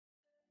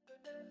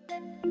Hello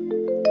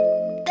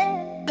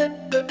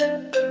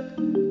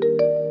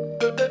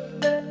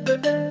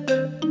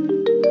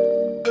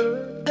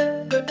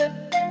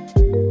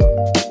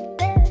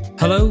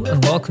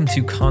and welcome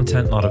to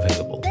Content Not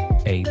Available,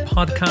 a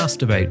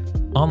podcast about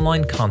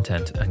online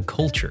content and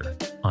culture.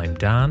 I'm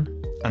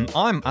Dan. And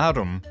I'm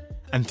Adam.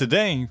 And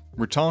today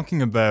we're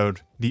talking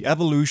about the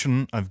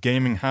evolution of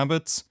gaming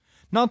habits,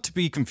 not to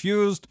be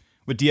confused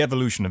with the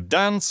evolution of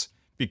dance,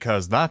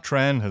 because that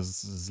trend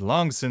has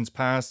long since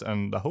passed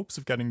and the hopes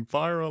of getting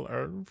viral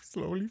are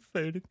slowly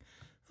fading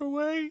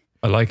away.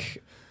 I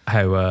like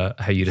how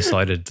you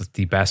decided that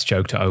the best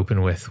joke to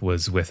open with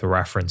was with a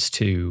reference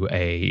to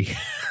a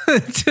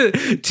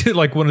to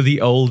like one of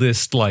the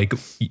oldest like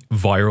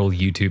viral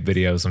YouTube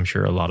videos. I'm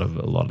sure a lot of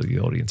the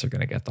audience are going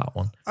to get that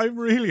one. I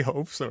really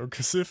hope so,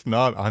 because if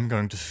not, I'm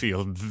going to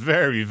feel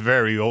very,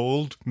 very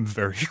old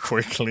very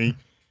quickly.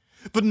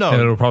 But no,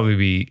 and it'll probably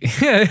be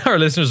our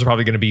listeners are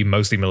probably going to be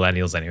mostly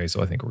millennials anyway,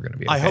 so I think we're going to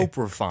be okay. I hope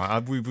we're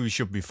fine. We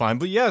should be fine.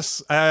 But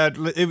yes,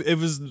 it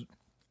was.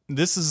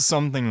 This is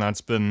something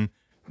that's been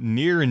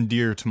near and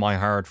dear to my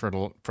heart for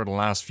the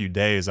last few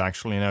days,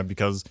 actually, now,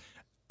 because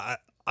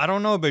I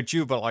don't know about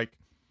you, but like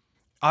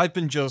I've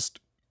been just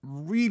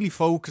really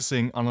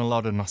focusing on a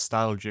lot of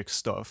nostalgic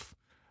stuff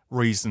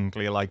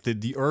recently. Like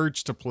the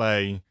urge to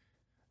play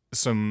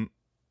some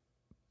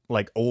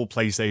like old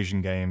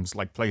PlayStation games,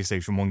 like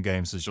PlayStation 1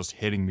 games, is just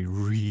hitting me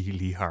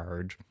really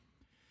hard.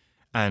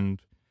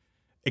 And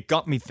it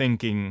got me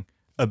thinking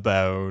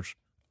basically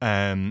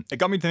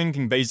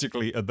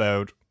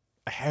about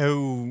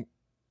how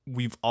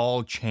we've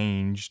all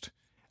changed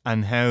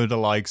and how the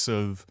likes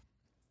of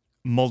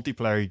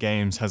multiplayer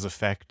games has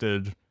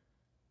affected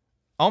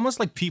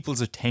almost like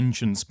people's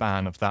attention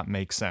span, if that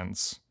makes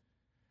sense.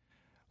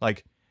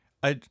 Like,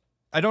 I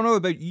don't know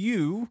about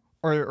you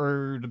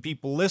or the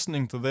people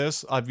listening to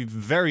this. I'd be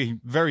very,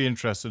 very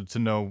interested to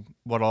know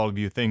what all of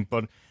you think,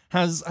 but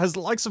has the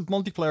likes of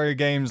multiplayer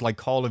games like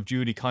Call of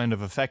Duty kind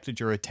of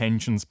affected your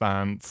attention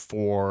span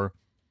for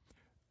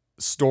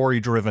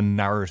story-driven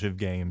narrative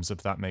games,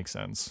 if that makes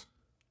sense?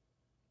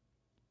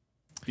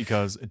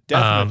 Because it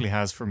definitely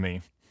has for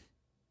me.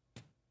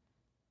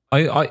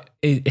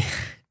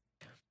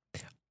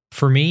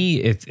 For me,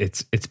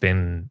 it's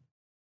been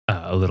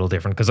a little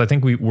different, because I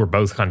think we're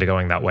both kind of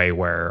going that way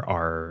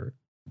where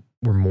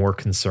we're more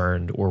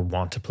concerned or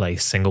want to play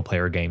single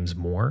player games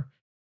more.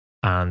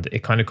 And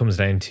it kind of comes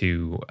down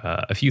to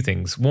a few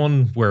things.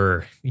 One,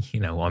 where,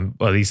 I'm,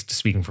 at least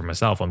speaking for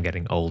myself, I'm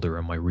getting older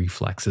and my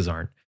reflexes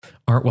aren't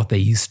what they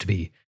used to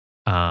be.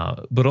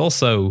 But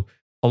also,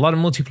 a lot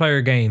of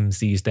multiplayer games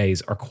these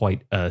days are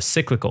quite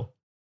cyclical.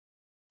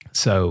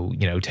 So,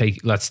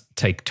 let's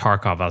take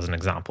Tarkov as an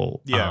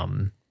example. Yeah.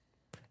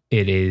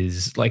 It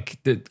is like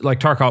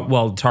Tarkov.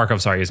 Well, Tarkov,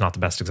 sorry, is not the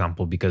best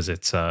example because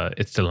it's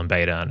still in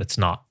beta and it's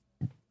not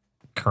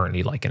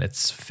currently like in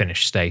its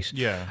finished state.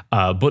 Yeah.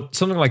 But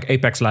something like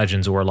Apex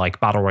Legends or like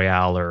Battle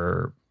Royale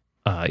or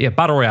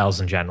Battle Royales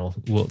in general.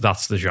 Well,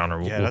 that's the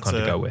genre we'll kind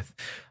of go with.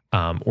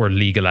 Or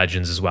League of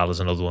Legends as well as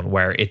another one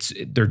where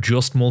they're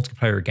just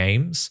multiplayer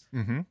games,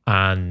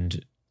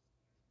 and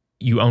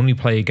you only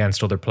play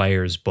against other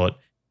players, but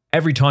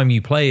every time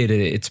you play it,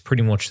 it's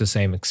pretty much the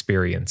same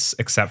experience,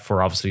 except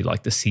for obviously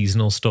like the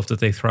seasonal stuff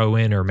that they throw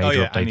in or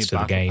major updates to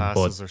the game.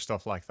 Passes or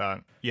stuff like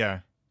that.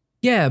 Yeah.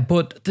 Yeah,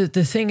 but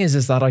the thing is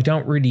that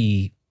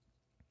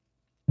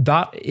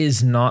that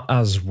is not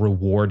as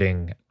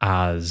rewarding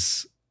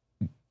as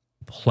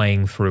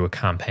playing through a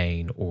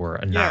campaign or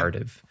a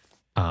narrative.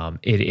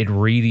 It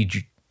really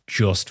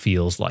just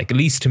feels like, at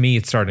least to me,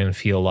 it's starting to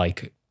feel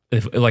like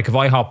if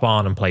I hop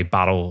on and play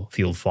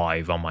Battlefield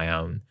 5 on my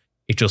own,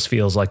 it just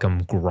feels like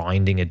I'm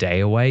grinding a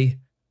day away,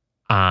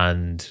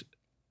 and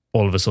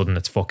all of a sudden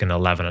it's fucking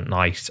 11 at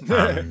night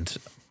and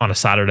on a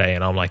Saturday,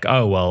 and I'm like,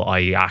 oh well,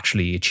 I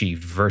actually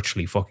achieved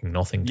virtually fucking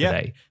nothing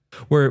today.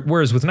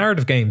 Whereas with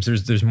narrative games,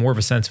 there's more of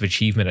a sense of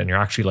achievement, and you're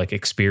actually like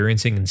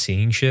experiencing and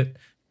seeing shit,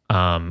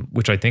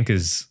 which I think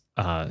is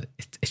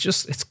it's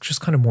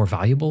just kind of more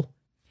valuable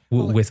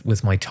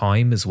with my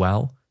time as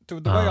well.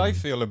 The way I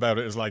feel about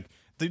it is like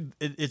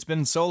it's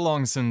been so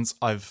long since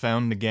I've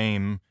found a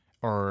game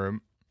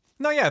found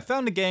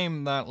a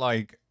game that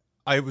like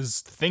I was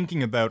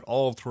thinking about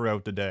all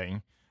throughout the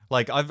day.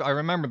 Like I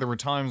remember there were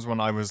times when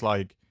I was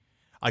like,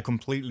 I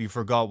completely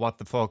forgot what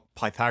the fuck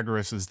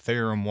Pythagoras'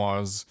 theorem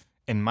was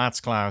in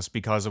maths class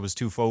because I was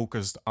too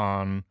focused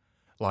on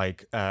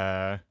like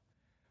I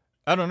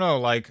don't know,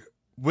 like,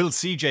 will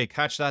CJ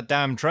catch that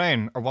damn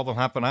train, or what will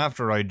happen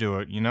after I do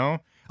it,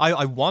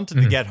 I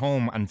wanted to get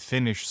home and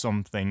finish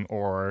something,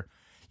 or,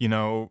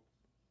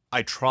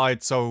 I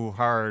tried so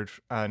hard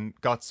and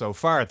got so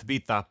far to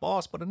beat that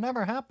boss, but it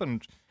never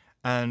happened.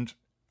 And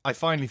I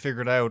finally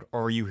figured out,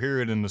 or you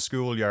hear it in the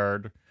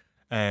schoolyard.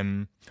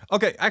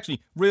 Okay,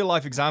 actually, real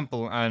life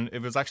example, and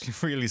it was actually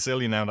really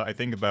silly now that I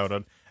think about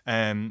it.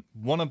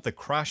 One of the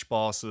Crash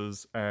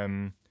bosses, I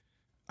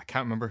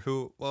can't remember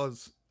who it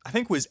was. I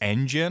think it was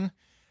Engine.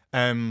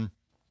 No,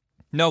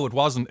 it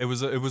wasn't. It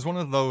was one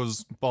of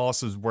those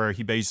bosses where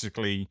he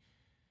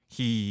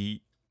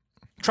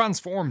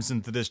transforms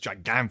into this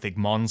gigantic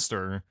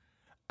monster,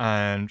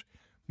 and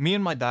me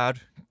and my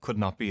dad could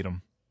not beat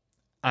him.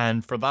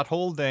 And for that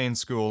whole day in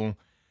school,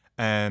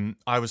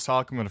 I was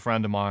talking with a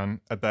friend of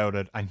mine about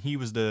it, and he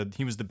was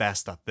the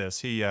best at this.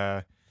 He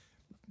had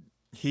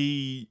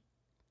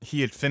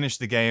finished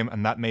the game,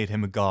 and that made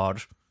him a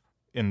god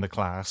in the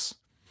class.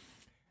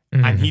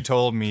 Mm-hmm. And he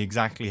told me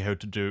exactly how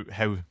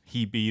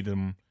he beat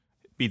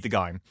the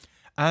guy.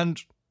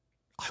 And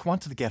I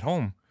wanted to get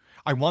home.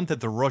 I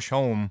wanted to rush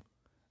home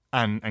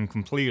and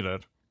complete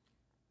it.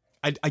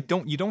 I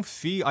don't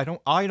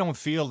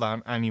feel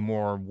that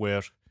anymore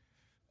with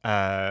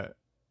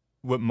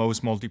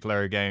most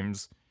multiplayer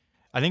games.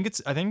 I think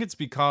it's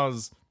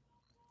because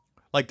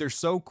like they're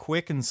so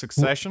quick in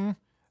succession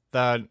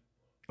that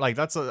like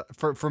that's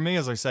for me,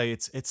 as I say,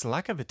 it's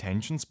lack of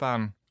attention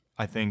span,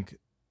 I think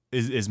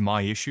is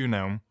my issue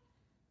now.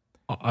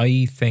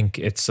 I think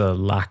it's a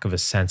lack of a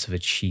sense of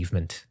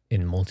achievement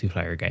in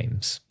multiplayer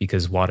games,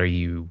 because let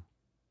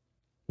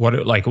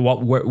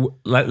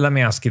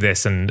me ask you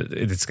this, and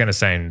it's going to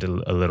sound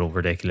a little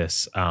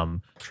ridiculous.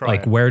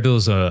 Like, where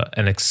does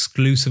an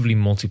exclusively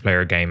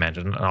multiplayer game end?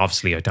 And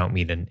obviously I don't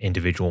mean an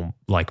individual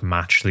like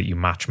match that you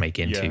matchmake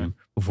into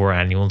before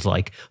anyone's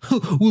like,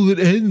 well, it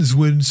ends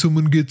when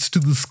someone gets to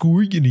the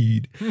score you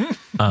need.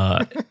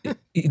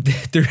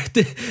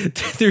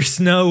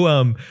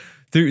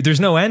 There's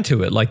no end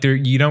to it. Like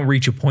you don't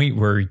reach a point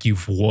where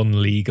you've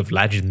won League of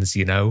Legends,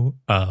 no.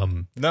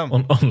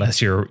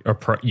 Unless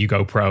you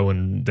go pro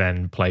and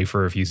then play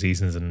for a few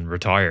seasons and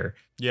retire.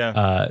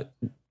 Yeah.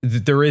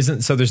 There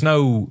isn't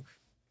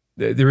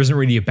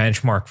really a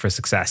benchmark for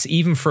success,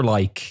 even for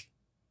like,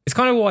 it's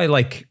kind of why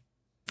like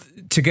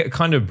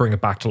to bring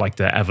it back to like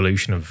the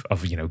evolution of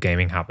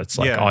gaming habits.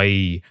 Like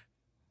I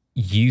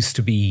used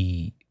to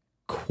be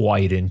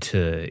quite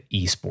into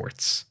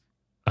esports.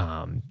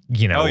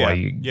 Me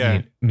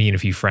and a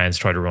few friends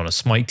try to run a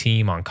Smite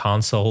team on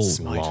console.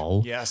 Smite.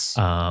 Lol. Yes.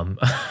 And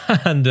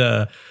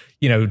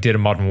did a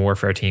Modern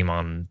Warfare team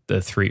on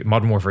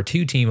Modern Warfare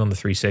 2 team on the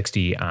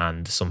 360,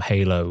 and some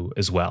Halo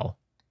as well.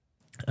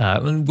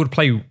 And would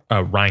play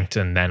ranked,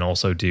 and then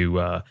also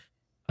do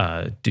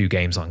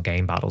games on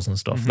game battles and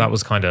stuff. Mm-hmm. That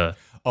was kind of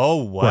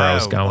where I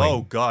was going.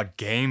 Oh god,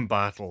 game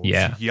battles.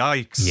 Yeah.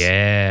 Yikes.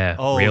 Yeah.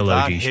 Real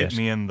that OG hit shit.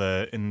 Me in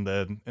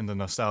the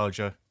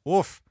nostalgia.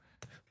 Oof.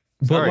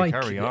 Sorry,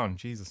 carry on.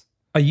 Jesus.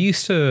 I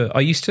used to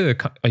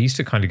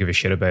kind of give a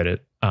shit about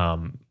it.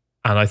 And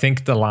I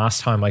think the last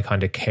time I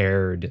kind of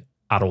cared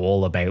at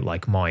all about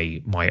like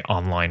my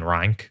online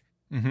rank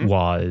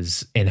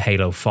was in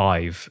Halo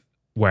 5,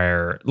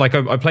 where like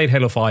I played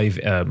Halo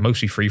 5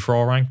 mostly free for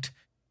all ranked,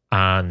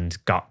 and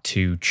got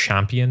to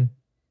champion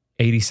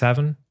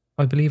 87,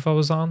 I believe I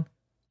was on.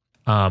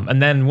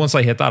 And then once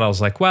I hit that, I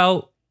was like,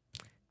 well,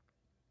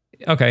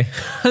 okay.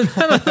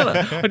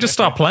 I just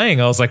stopped playing.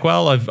 I was like,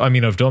 well,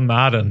 I've done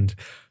that, and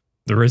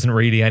there isn't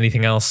really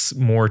anything else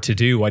more to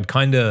do. I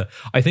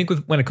think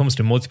when it comes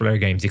to multiplayer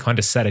games, you kind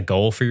of set a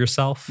goal for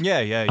yourself. Yeah,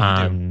 you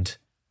and do.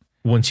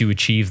 Once you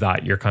achieve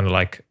that, you're kind of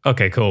like,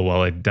 okay, cool.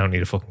 Well, I don't need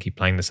to fucking keep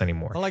playing this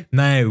anymore. Well, like,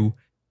 now,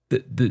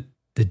 the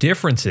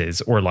difference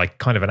is, or like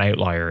kind of an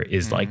outlier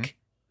is like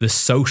the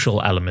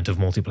social element of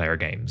multiplayer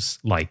games.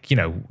 Like,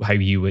 how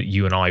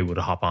you and I would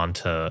hop on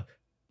to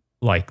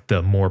like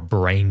the more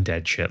brain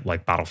dead shit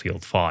like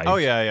Battlefield 5. Oh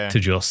yeah. To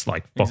just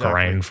like fuck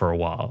around for a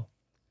while.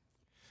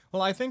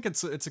 Well, I think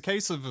it's a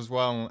case of as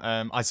well.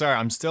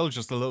 I'm still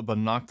just a little bit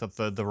knocked at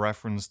the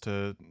reference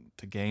to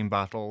game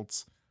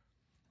battles.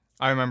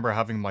 I remember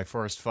having my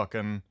first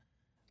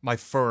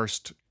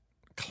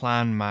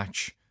clan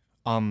match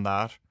on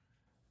that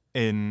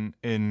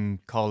in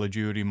Call of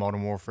Duty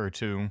Modern Warfare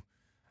 2,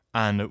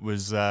 and it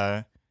was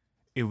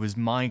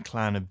my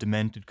clan of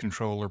Demented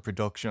Controller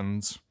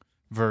Productions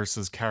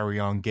versus Carry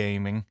On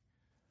Gaming.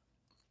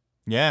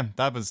 Yeah,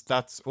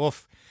 that's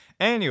oof.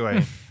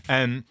 Anyway,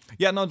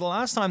 the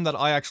last time that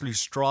I actually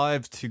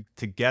strived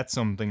to get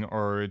something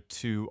or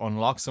to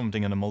unlock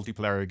something in a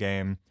multiplayer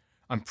game,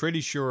 I'm pretty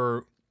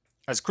sure,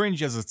 as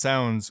cringy as it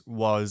sounds,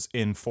 was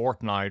in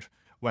Fortnite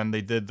when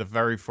they did the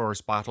very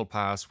first battle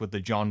pass with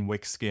the John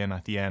Wick skin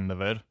at the end of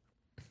it.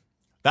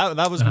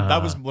 That was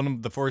one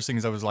of the first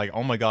things I was like,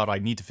 oh my god, I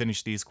need to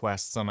finish these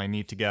quests and I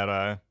need to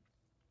get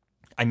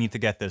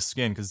this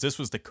skin, because this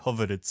was the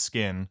coveted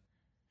skin.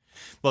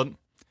 But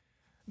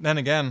then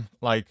again,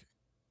 like,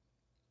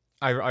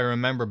 I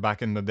remember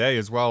back in the day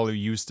as well, it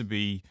used to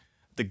be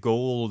the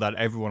goal that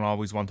everyone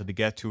always wanted to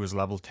get to is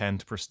level 10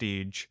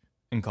 prestige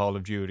in Call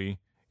of Duty.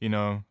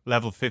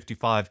 Level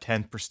 55,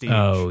 10 prestige.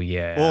 Oh,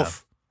 yeah.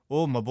 Oof.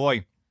 Oh, my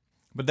boy.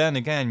 But then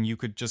again, you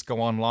could just go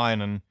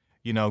online and,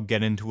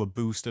 get into a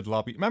boosted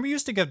lobby. Remember you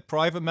used to get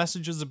private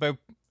messages about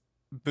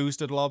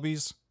boosted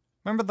lobbies?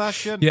 Remember that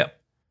shit? Yep.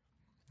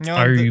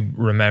 I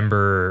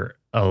remember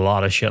a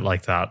lot of shit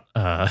like that.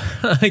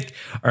 Like,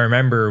 I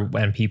remember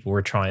when people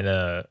were trying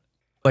to,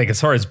 like,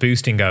 as far as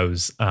boosting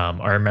goes,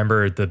 I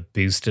remember the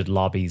boosted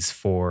lobbies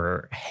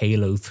for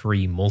Halo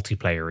 3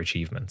 multiplayer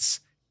achievements,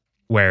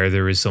 where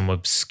there was some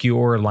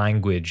obscure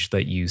language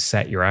that you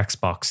set your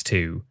Xbox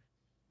to,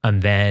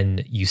 and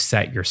then you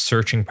set your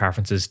searching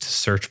preferences to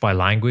search by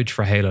language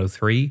for Halo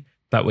 3.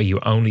 That way you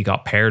only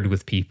got paired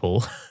with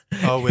people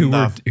who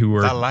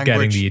were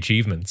getting the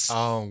achievements.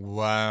 Oh,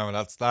 wow.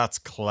 That's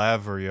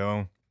clever,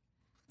 yo.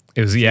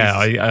 It was, yeah,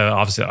 I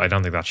obviously I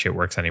don't think that shit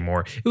works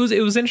anymore. It was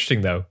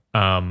interesting though.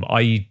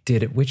 I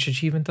did it. Which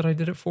achievement did I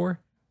did it for?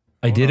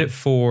 I did it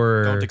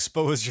for. Don't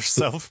expose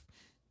yourself.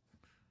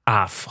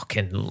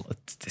 Fucking,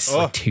 this is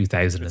like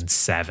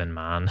 2007,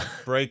 man.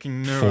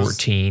 Breaking news.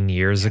 14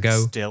 years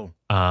ago. Still.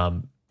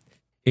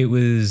 It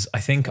was, I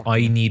think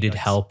I needed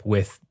help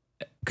with,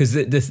 because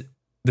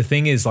the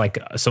thing is, like,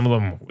 some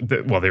of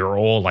them, well, they were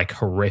all like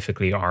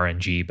horrifically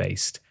RNG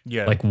based.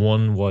 Yeah. Like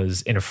one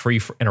was in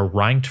a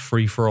ranked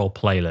free for all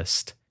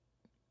playlist.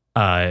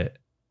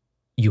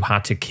 You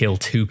had to kill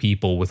 2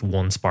 people with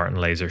 1 Spartan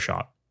laser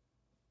shot.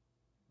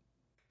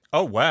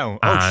 Oh wow!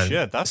 Oh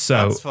shit! That's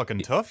fucking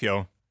tough,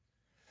 yo.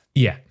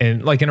 Yeah,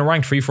 and like in a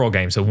ranked free for all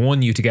game, so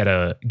 1, you to get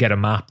a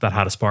map that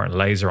had a Spartan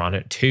laser on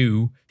it.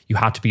 2, you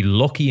had to be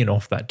lucky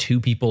enough that 2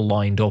 people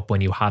lined up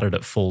when you had it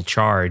at full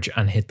charge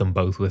and hit them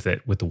both with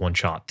it with the 1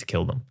 shot to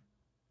kill them.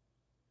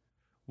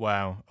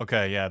 Wow.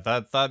 Okay. Yeah.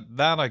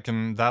 That I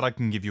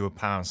can give you a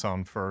pass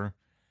on for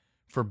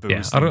boosting.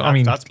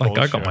 Yeah. That's like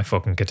bullshit. I got my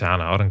fucking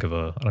katana. I don't give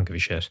a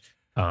shit.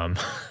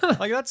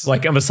 Like that's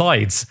like, and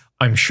besides,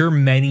 I'm sure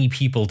many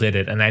people did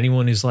it, and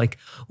anyone who's like,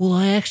 well,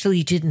 I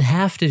actually didn't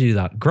have to do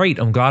that. Great,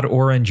 I'm glad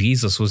Oren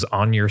Jesus was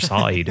on your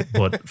side,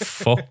 but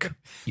fuck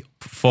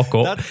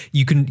up.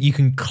 You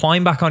can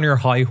climb back on your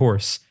high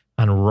horse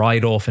and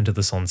ride off into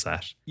the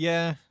sunset.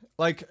 Yeah,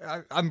 like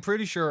I'm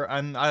pretty sure,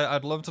 and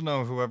I'd love to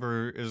know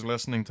whoever is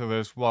listening to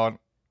this what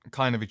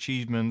kind of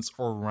achievements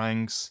or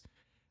ranks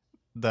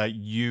that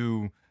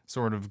you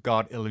sort of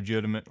got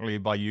illegitimately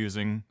by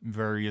using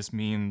various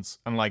means.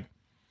 And like,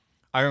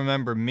 I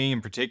remember me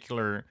in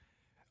particular,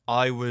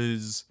 I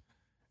was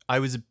a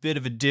bit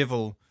of a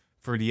divil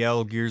for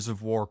the Gears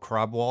of War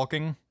crab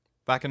walking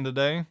back in the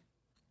day,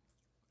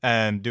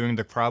 and doing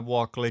the crab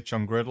walk glitch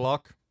on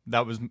Gridlock.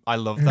 I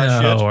loved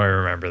that shit. Oh, I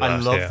remember that. I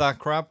love that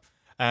crap.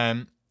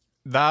 That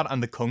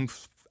and the kung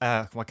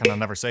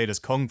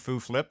fu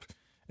flip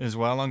as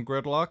well on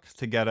Gridlock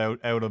to get out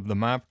of the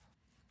map.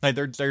 Like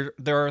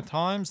there are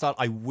times that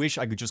I wish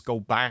I could just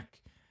go back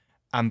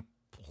and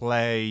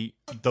play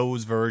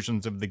those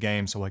versions of the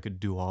game so I could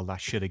do all that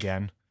shit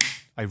again.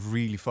 I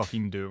really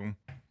fucking do.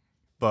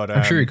 But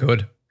I'm sure you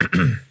could.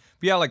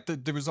 Yeah, like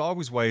there was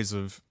always ways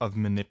of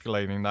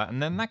manipulating that,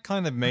 and then that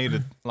kind of made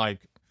it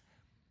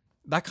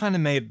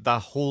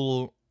that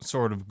whole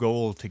sort of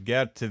goal to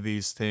get to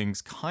these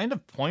things kind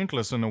of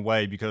pointless in a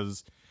way,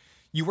 because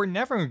you were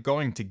never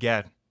going to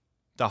get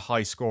the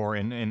high score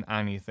in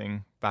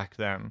anything back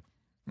then.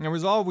 There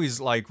was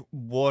always like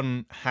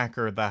one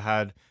hacker that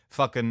had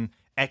fucking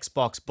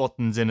Xbox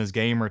buttons in his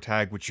gamer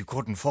tag, which you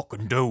couldn't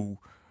fucking do,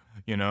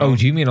 you know? Oh,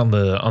 do you mean on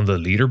the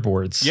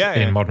leaderboards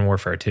in Modern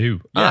Warfare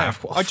 2? Yeah,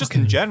 just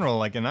in general,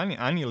 like in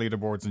any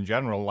leaderboards in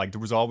general, like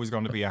there was always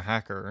going to be a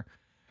hacker.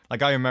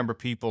 Like I remember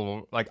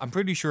people, like I'm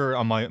pretty sure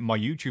on my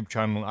YouTube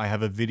channel I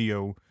have a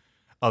video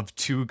of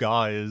 2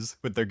 guys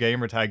with their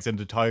gamer tags in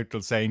the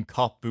title saying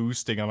 "cop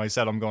boosting," and I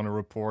said I'm going to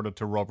report it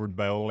to Robert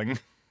Bowling.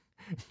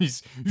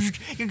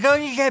 You're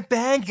going to get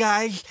banned,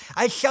 guys.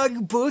 I saw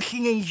you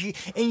boosting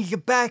in the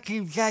back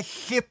of that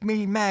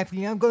shipment map,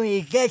 and I'm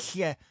going to get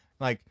you.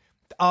 Like,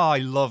 I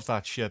love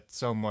that shit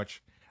so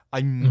much.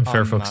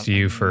 Fair fucks to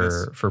you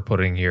for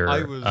putting your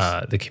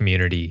the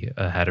community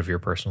ahead of your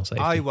personal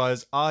safety.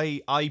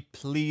 I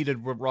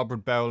pleaded with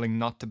Robert Bowling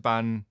not to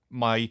ban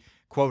my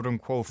quote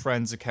unquote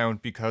friend's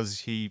account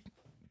because he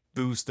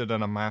boosted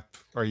on a map,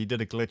 or he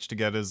did a glitch to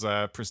get his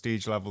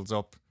prestige levels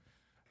up.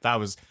 That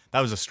was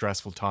a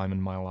stressful time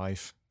in my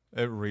life.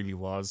 It really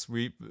was.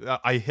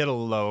 I hit a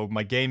low.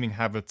 My gaming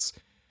habits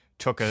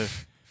took a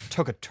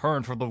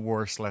turn for the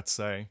worse, let's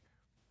say.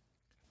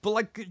 But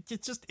like,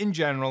 it's just in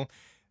general,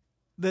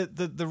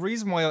 the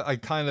reason why I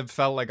kind of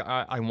felt like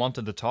I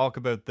wanted to talk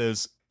about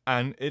this,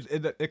 and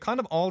it kind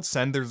of all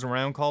centers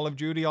around Call of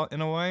Duty in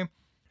a way,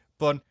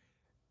 but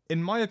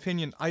in my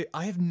opinion, I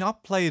have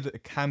not played a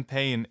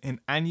campaign in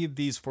any of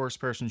these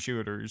first-person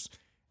shooters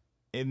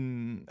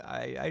in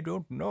I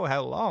don't know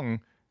how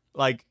long.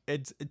 Like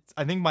it's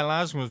I think my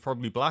last one was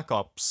probably Black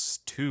Ops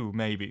 2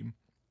 maybe.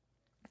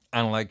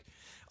 And like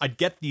I'd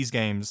get these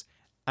games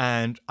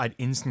and I'd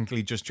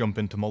instantly just jump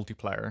into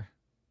multiplayer.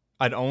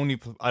 I'd only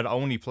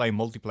play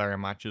multiplayer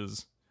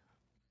matches.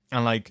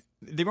 And like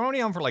they were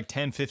only on for like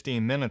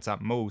 10-15 minutes at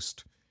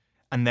most,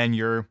 and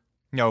then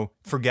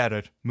forget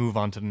it, move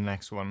on to the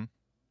next one.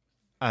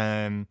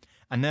 And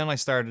then I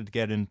started to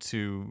get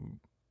into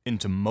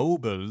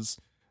MOBAs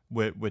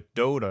with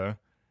Dota,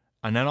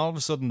 and then all of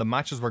a sudden the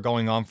matches were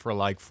going on for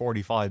like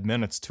 45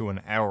 minutes to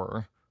an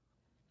hour,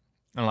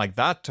 and like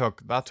that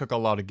took a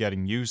lot of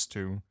getting used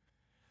to.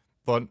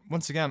 But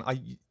once again,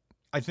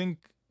 I think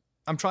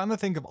I'm trying to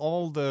think of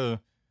all the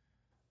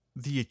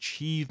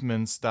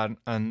achievements that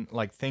and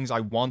like things I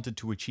wanted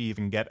to achieve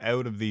and get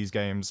out of these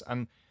games,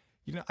 and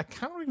I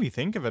can't really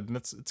think of it, and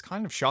it's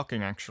kind of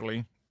shocking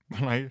actually.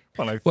 when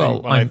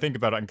I think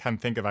about it and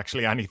can't think of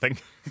actually anything.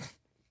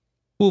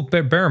 Well,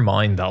 bear in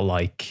mind that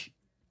like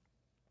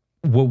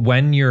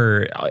when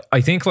you're,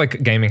 I think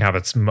like gaming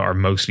habits are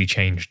mostly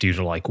changed due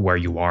to like where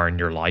you are in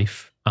your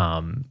life.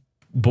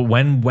 But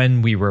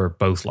when we were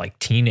both like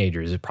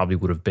teenagers, it probably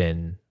would have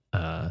been,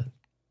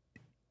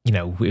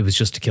 it was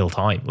just to kill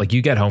time. Like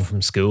you get home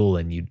from school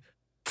and you'd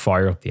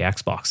fire up the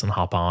Xbox and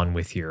hop on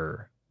with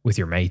your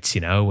mates,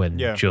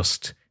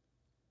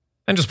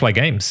 and just play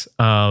games.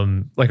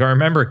 Like I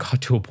remember it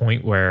got to a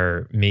point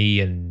where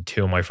me and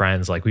two of my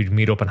friends, like we'd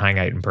meet up and hang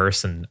out in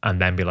person and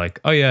then be like,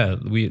 oh yeah,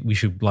 we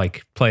should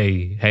like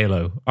play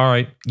Halo. All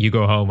right, you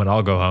go home and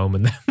I'll go home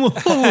and then we'll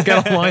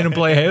get online and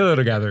play Halo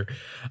together.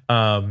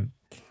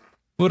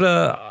 But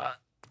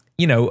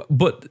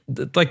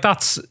like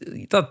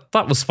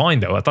that was fine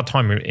though. At that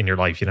time in your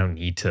life, you don't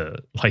need to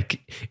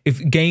like,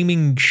 if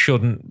gaming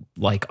shouldn't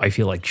like, I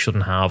feel like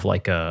shouldn't have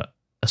like a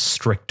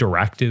strict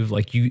directive.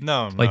 Like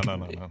no.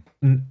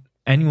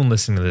 Anyone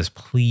listening to this,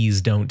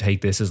 please don't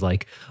take this as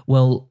like,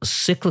 well,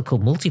 cyclical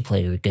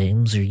multiplayer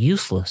games are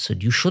useless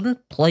and you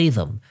shouldn't play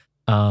them.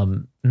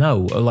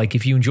 No, like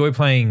if you enjoy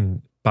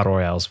playing battle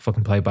royales,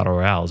 fucking play battle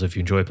royales. If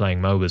you enjoy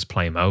playing MOBAs,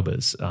 play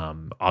MOBAs.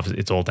 Obviously,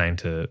 it's all down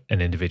to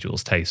an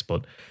individual's taste.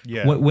 But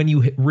when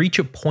you reach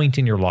a point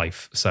in your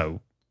life,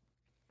 so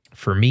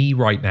for me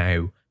right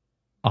now,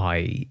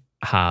 I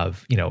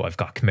have, I've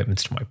got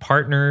commitments to my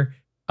partner.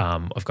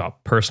 I've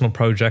got personal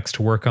projects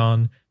to work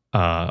on.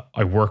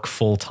 I work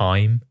full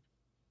time,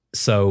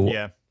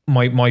 so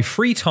my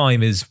free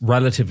time is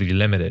relatively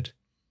limited.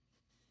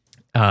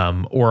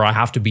 Or I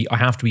have to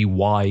be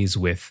wise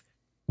with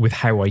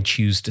how I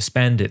choose to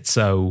spend it.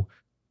 So,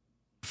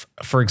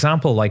 for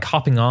example, like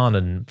hopping on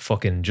and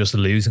fucking just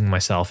losing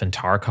myself in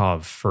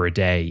Tarkov for a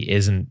day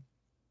isn't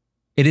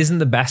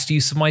the best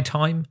use of my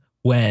time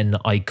when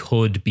I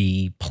could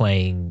be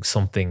playing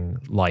something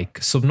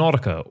like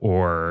Subnautica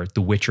or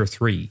The Witcher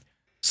 3,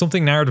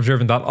 something narrative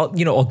driven that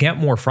I'll get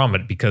more from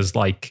it because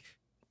like,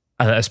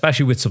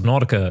 especially with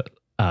Subnautica,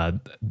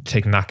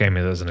 taking that game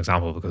as an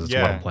example because it's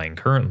what I'm playing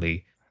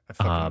currently.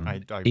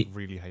 I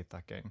really hate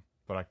that game.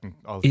 But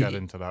I'll get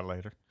into that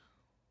later.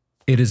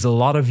 It is a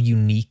lot of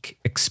unique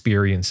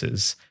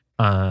experiences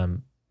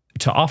to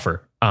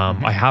offer.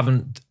 I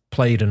haven't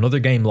played another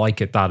game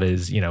like it that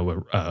is,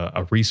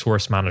 a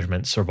resource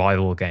management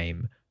survival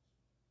game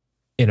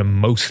in a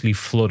mostly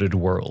flooded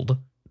world.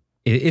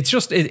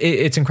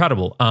 It's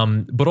incredible.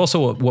 But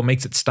also what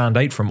makes it stand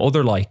out from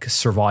other like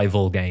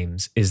survival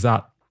games is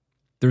that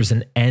there's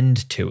an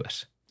end to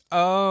it.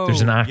 Oh,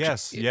 there's an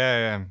yes,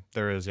 yeah,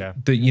 there is, yeah.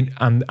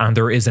 And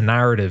there is a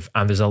narrative,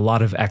 and there's a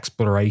lot of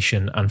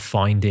exploration and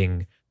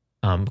finding,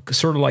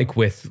 sort of like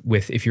with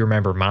if you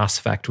remember Mass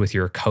Effect with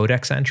your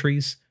codex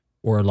entries,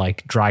 or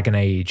like Dragon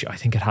Age. I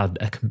think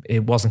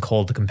it wasn't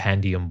called the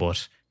Compendium,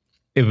 but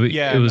it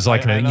was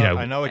like I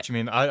know what you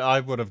mean.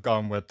 I would have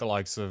gone with the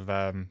likes of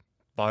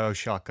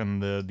BioShock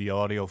and the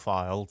audio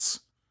files.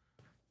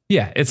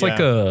 Yeah, it's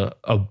like a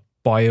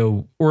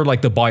bio or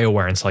like the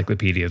BioWare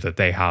encyclopedia that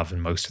they have in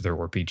most of their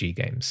RPG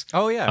games.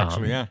 Oh yeah,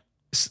 actually,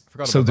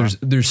 So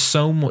there's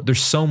so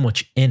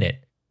much in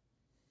it,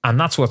 and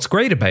that's what's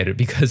great about it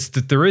because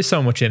there is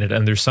so much in it,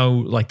 and there's a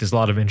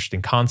lot of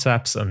interesting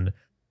concepts and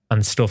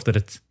stuff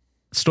that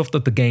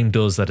the game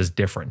does that is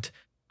different.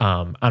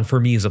 And for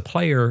me as a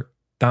player,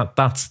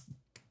 that's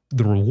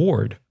the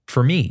reward.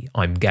 For me,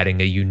 I'm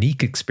getting a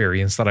unique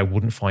experience that I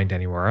wouldn't find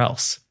anywhere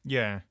else.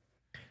 Yeah,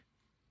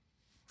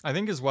 I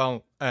think as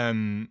well.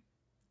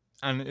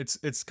 And it's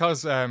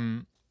because a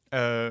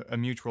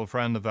mutual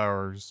friend of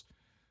ours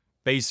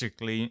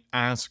basically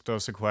asked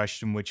us a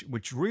question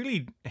which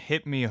really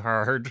hit me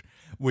hard,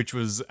 which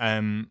was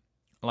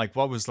like,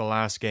 what was the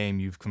last game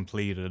you've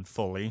completed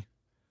fully?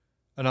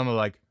 And I'm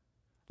like,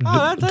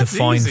 that's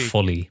define easy.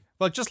 Fully.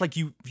 Well, just like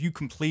you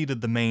completed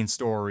the main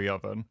story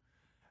of it,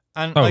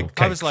 and I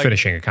was like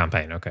finishing a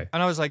campaign. Okay,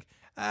 and I was like,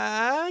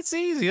 it's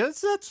easy.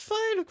 That's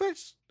fine. Of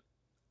course.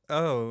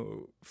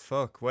 Oh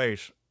fuck!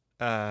 Wait.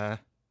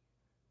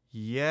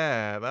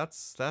 Yeah,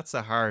 that's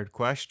a hard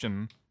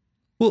question.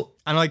 Well,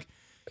 and like,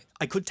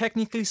 I could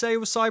technically say it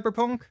was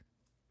Cyberpunk,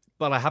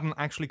 but I haven't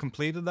actually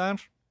completed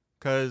that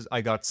because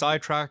I got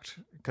sidetracked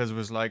because it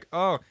was like,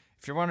 oh,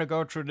 if you want to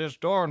go through this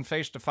door and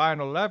face the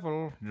final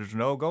level, there's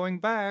no going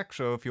back.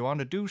 So if you want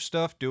to do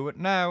stuff, do it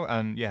now.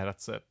 And yeah,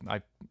 that's it.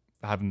 I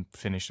haven't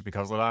finished it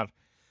because of that.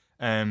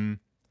 And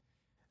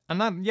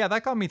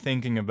that got me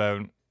thinking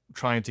about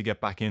trying to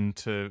get back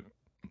into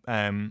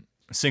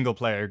single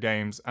player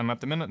games. And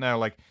at the minute now,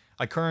 like,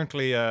 I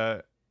currently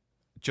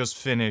just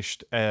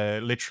finished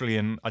literally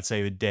in, I'd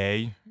say, a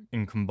day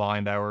in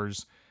combined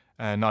hours,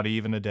 not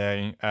even a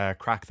day,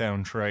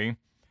 Crackdown 3.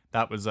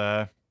 That was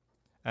a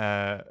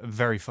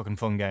very fucking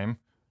fun game.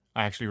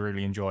 I actually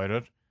really enjoyed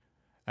it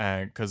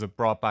because it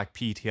brought back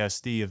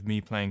PTSD of me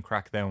playing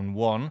Crackdown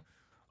 1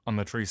 on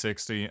the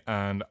 360,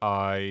 and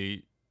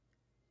I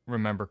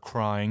remember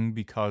crying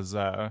because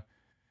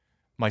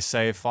my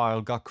save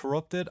file got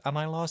corrupted and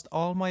I lost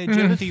all my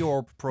agility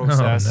orb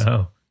process. Oh,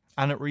 no.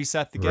 and it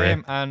reset the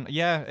game. And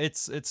yeah,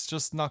 it's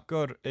just not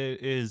good.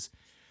 It is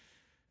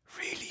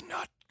really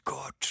not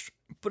good.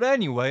 But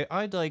anyway,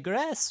 I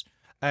digress.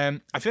 I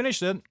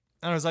finished it,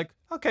 and I was like,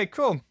 okay,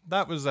 cool.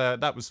 That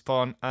was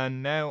fun.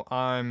 And now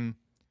I'm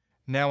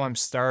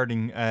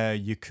starting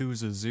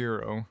Yakuza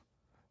 0.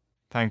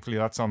 Thankfully,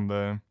 that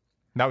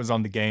was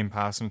on the Game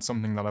Pass, and it's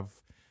something that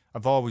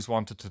I've always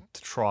wanted to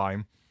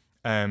try.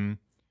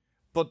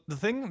 But the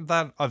thing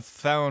that I've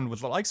found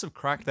with the likes of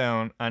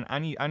Crackdown and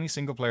any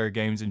single player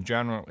games in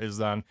general is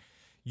that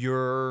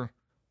your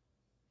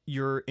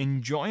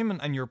enjoyment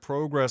and your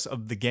progress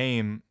of the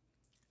game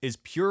is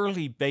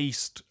purely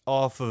based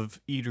off of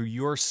either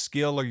your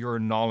skill or your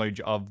knowledge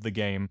of the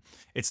game.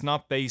 It's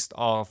not based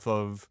off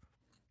of,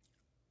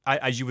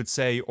 as you would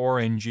say,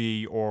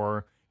 RNG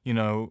or,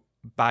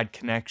 bad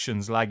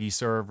connections, laggy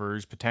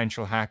servers,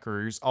 potential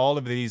hackers, all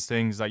of these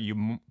things that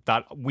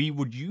we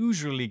would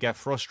usually get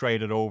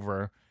frustrated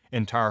over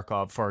in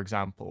Tarkov, for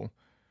example.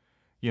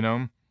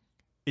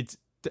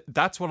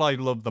 That's what I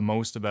love the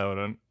most about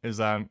it, is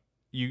that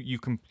you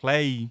can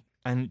play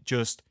and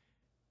just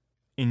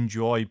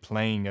enjoy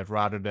playing it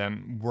rather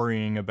than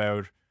worrying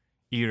about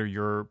either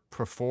your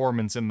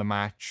performance in the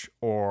match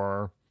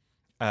or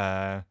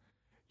the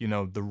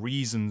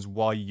reasons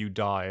why you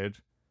died.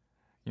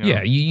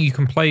 Yeah, you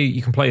can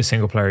play a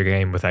single player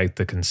game without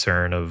the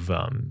concern of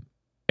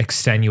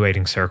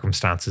extenuating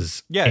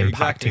circumstances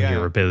impacting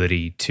your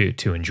ability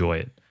to enjoy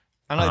it.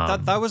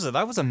 And that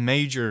was a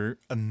major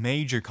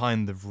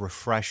kind of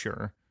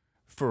refresher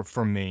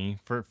for me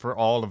for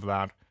all of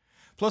that.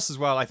 Plus as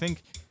well, I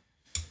think,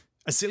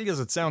 as silly as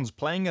it sounds,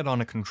 playing it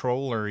on a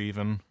controller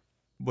even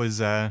was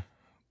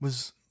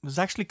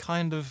actually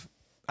kind of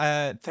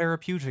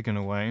therapeutic in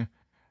a way,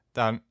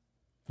 that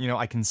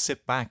I can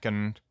sit back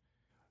and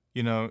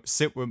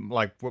sit with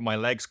my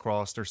legs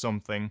crossed or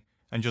something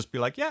and just be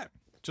like, yeah,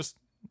 just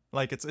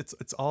like it's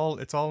all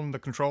in the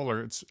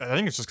controller. I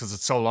think it's just because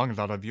it's so long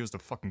that I've used a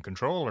fucking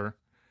controller.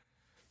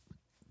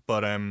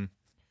 But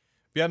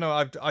yeah,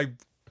 no,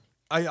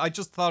 I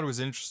just thought it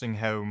was interesting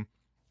how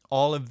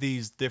all of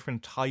these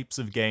different types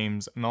of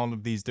games and all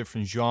of these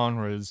different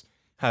genres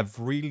have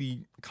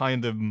really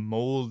kind of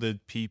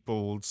molded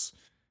people's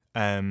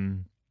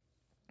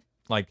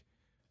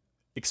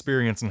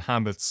experience and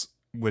habits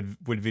with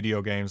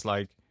video games.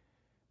 Like,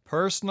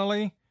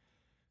 personally,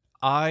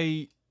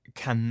 I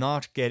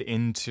cannot get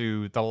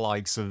into the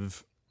likes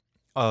of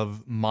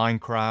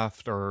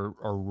Minecraft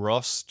or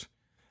Rust,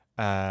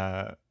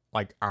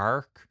 like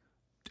Ark,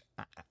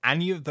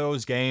 any of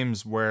those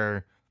games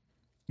where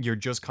you're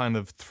just kind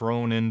of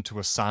thrown into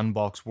a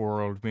sandbox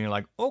world being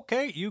like,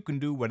 okay, you can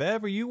do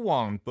whatever you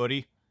want,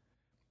 buddy.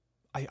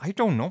 I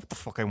don't know what the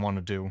fuck I want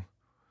to do.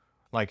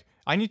 Like,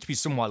 I need to be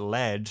somewhat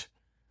led,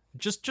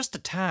 just a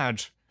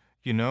tad.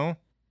 I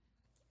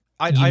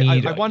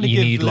want to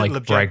give little like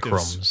objectives.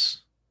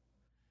 Breadcrumbs.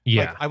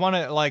 Yeah. I want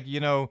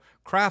to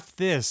craft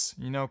this,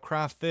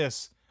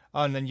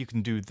 and then you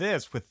can do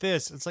this with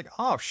this. It's like,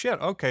 oh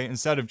shit, okay.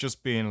 Instead of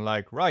just being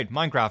like, right,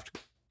 Minecraft,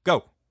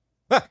 go.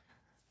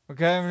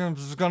 Okay, I'm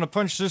just gonna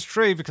punch this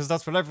tree because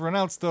that's what everyone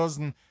else does.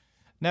 And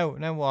now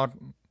what?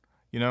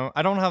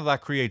 I don't have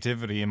that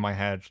creativity in my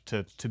head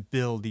to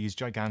build these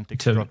gigantic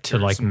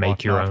structures to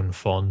make your own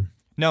fun.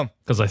 No,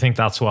 because I think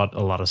that's what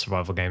a lot of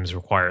survival games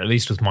require. At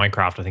least with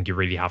Minecraft, I think you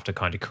really have to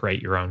kind of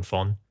create your own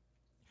fun.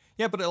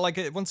 Yeah, but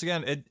once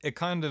again, it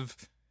kind of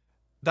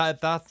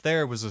that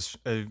there was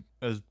a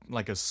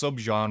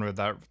subgenre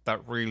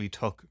that really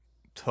took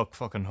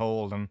fucking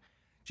hold. And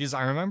geez,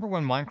 I remember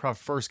when Minecraft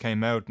first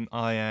came out,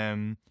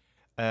 and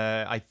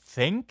I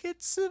think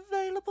it's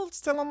available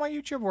still on my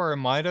YouTube, or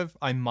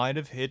I might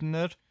have hidden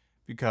it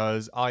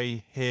because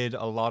I hid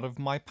a lot of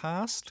my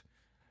past.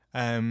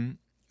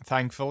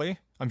 Thankfully.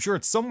 I'm sure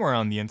it's somewhere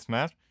on the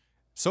internet.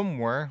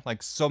 Somewhere,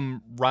 like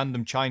some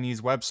random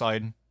Chinese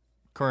website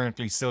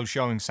currently still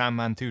showing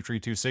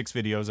Sandman2326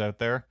 videos out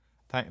there.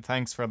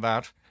 Thanks for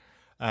that.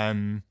 But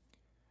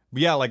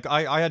yeah, like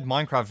I had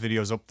Minecraft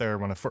videos up there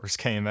when it first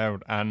came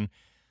out, and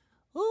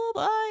oh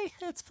boy,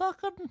 it's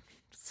fucking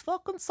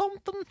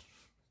something.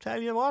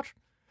 Tell you what.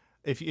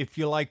 If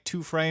you like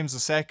 2 frames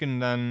a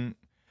second and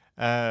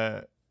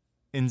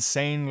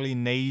insanely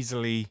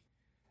nasally,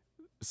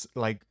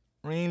 like,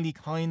 really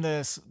kind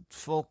of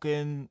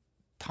fucking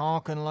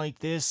talking like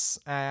this,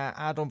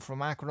 Adam from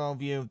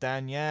Macroview,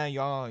 then yeah,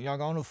 you're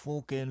gonna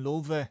fucking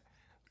love it,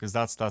 because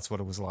that's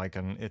what it was like,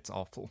 and it's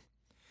awful.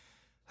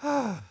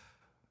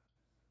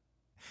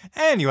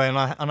 Anyway,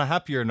 on a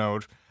happier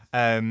note,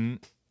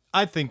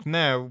 I think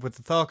now, with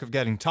the talk of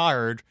getting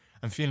tired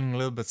and feeling a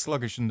little bit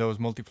sluggish in those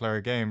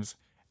multiplayer games,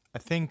 I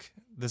think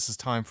this is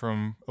time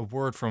for a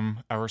word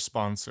from our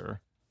sponsor.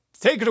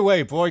 Take it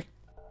away, boy.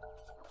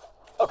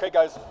 Okay,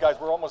 guys,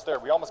 we're almost there.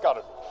 We almost got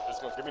it. This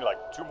is gonna give me like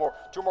two more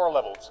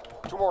levels.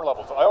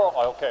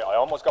 Okay, I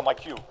almost got my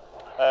cue.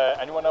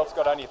 Anyone else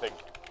got anything?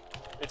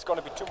 It's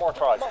gonna be 2 more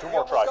tries. 2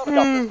 more tries. We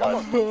got this,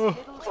 guys.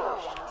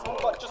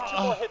 Just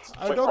 2 more hits.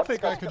 I don't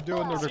think I can do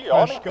another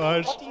crush,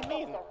 guys. What do you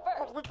mean?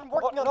 We've been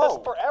working on this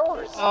for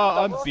hours.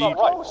 I'm beat.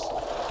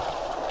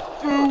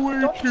 I'm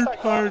way too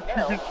tired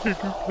to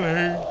continue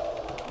playing.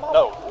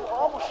 No,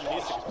 he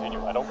needs to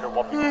continue. I don't care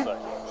what people say.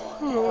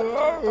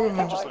 You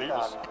can't just leave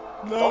us.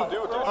 No, Don't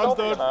do it, dude. I'm Don't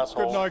be an done.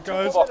 asshole. Good night,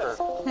 guys.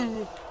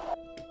 Fucker.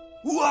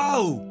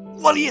 Whoa!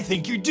 What do you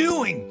think you're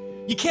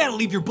doing? You can't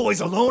leave your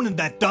boys alone in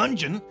that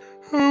dungeon.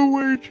 I'm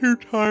way too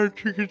tired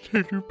to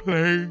continue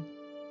playing.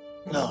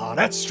 Oh,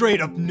 that's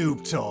straight up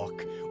noob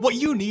talk. What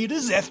you need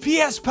is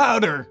FPS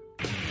powder.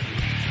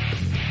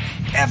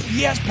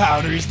 FPS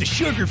powder is the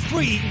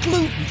sugar-free,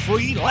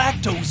 gluten-free,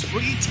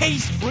 lactose-free,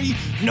 taste-free,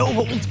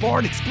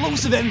 no-holds-barred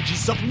explosive energy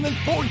supplement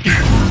for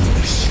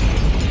gamers.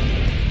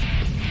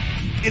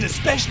 It is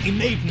specially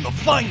made from the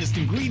finest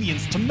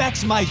ingredients to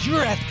maximize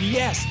your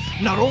FPS,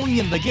 not only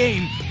in the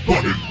game,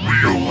 but in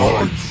real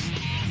life.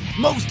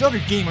 Most other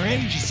gamer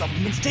energy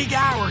supplements take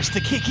hours to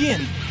kick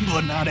in,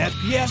 but not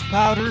FPS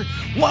powder.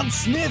 One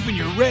sniff and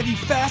you're ready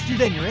faster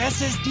than your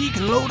SSD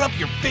can load up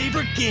your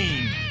favorite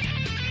game.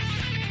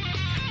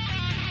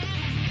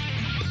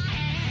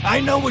 I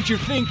know what you're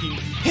thinking.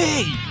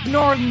 Hey,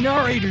 gnarly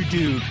narrator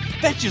dude,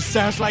 that just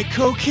sounds like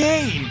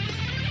cocaine.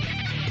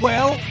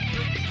 Well,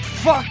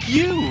 fuck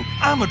you.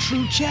 I'm a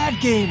true Chad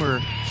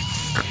gamer.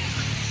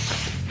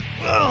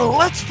 Oh,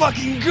 let's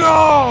fucking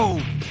go!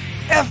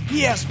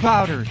 FPS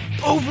powder.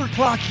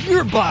 Overclock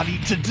your body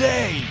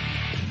today.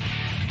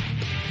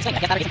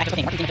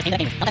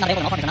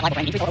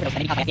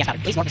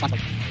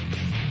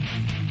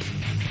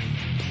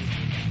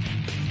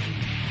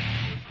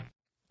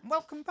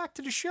 Welcome back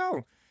to the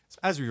show. So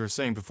as we were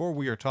saying before,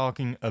 we are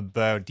talking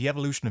about the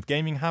evolution of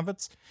gaming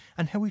habits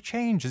and how we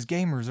change as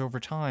gamers over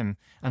time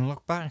and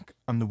look back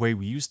on the way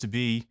we used to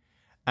be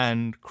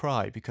and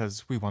cry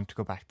because we want to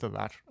go back to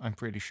that, I'm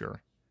pretty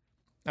sure.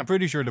 I'm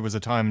pretty sure there was a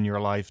time in your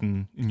life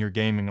and in your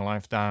gaming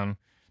life, Dan,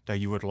 that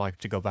you would like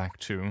to go back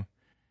to. Have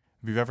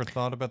you ever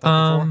thought about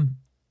that before?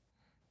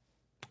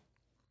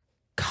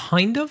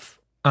 Kind of.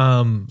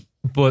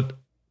 But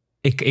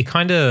it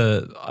kind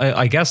of,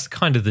 I guess,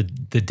 kind of the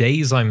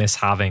days I miss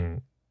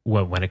having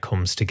when it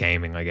comes to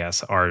gaming, I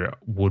guess,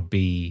 would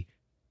be.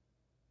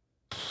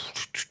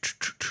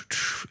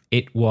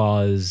 It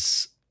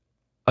was,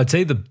 I'd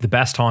say the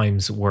best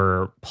times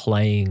were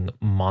playing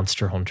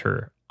Monster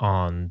Hunter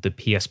on the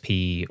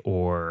PSP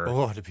or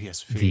the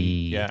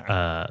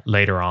PSP.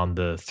 Later on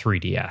the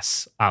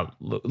 3DS.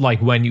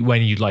 Like when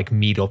you like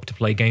meet up to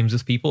play games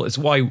with people. It's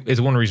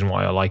one reason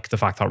why I like the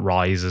fact that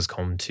Rise has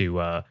come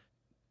to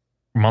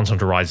Monster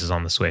Hunter Rise is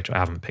on the Switch. I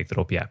haven't picked it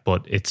up yet,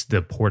 but it's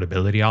the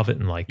portability of it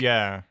and like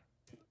obviously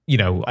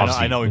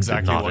I know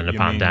exactly not what in a you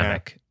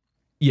pandemic.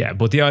 Yeah,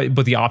 but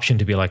the option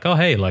to be like, oh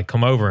hey, like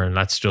come over and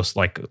let's just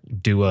like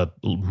do a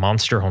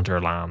Monster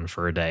Hunter LAN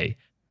for a day,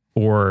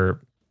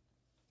 or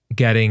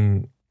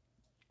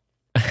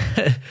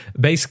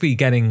basically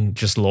getting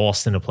just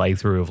lost in a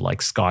playthrough of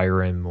like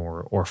Skyrim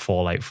or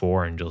Fallout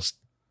 4 and just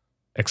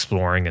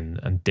exploring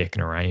and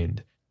dicking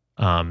around.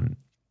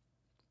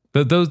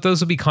 But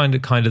those would be kind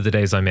of the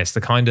days I miss. The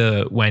kind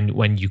of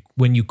when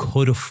you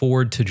could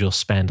afford to just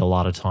spend a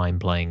lot of time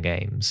playing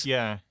games.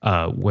 Yeah.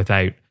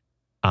 Without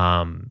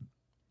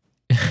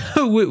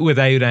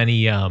without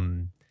any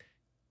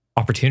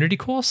opportunity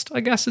cost, I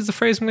guess is the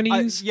phrase I'm going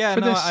to use.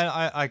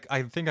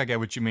 I think I get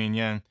what you mean.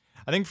 Yeah.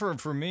 I think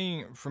for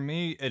me,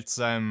 it's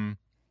I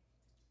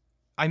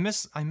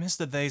miss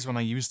the days when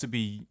I used to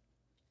be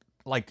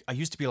like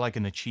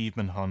an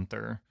achievement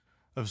hunter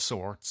of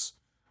sorts.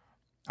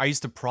 I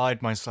used to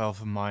pride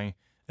myself in my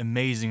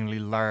amazingly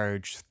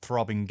large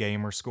throbbing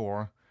gamer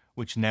score,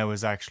 which now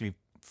is actually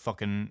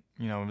fucking,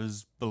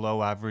 is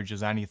below average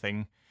as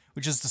anything,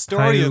 which is the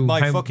story of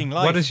my fucking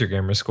life. What is your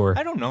gamer score?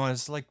 I don't know.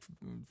 It's like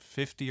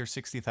 50 or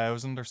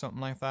 60,000 or something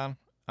like that.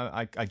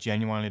 I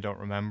genuinely don't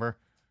remember.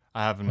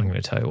 I'm going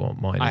to tell you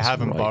what mine is. I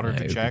haven't right bothered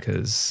now to check.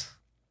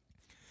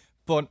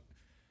 But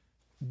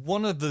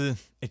one of the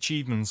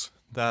achievements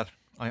that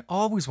I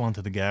always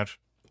wanted to get,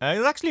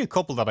 there's actually a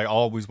couple that I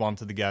always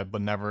wanted to get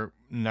but never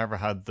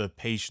had the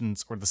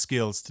patience or the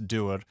skills to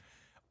do it,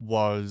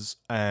 was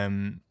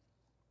the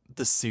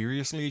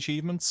Seriously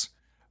achievements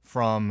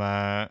from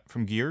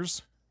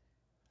Gears.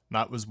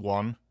 That was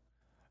one.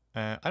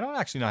 I don't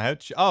actually know how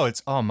to...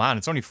 it's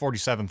only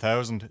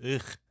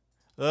 47,000.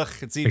 Ugh,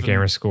 it's even... The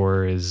gamer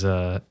score is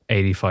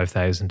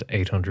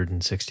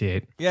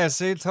 85,868. Yeah,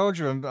 see, I told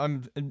you,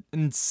 I'm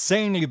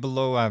insanely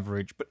below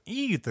average. But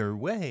either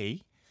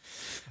way...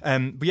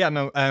 one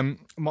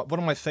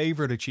of my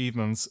favorite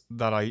achievements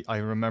that I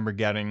remember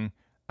getting,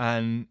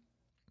 and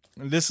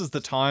this is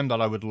the time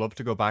that I would love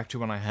to go back to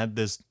when I had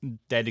this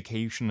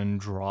dedication and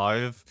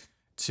drive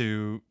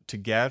to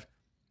get,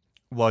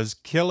 was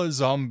kill a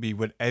zombie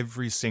with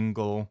every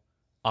single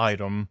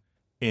item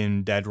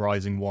in Dead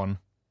Rising 1.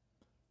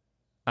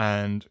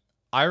 And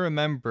I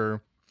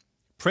remember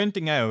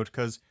printing out,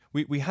 because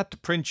we had to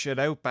print shit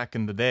out back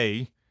in the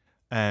day,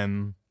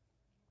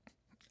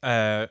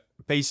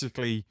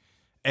 basically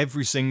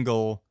every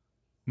single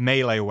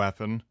melee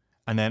weapon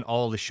and then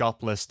all the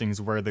shop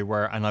listings where they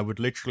were, and I would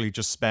literally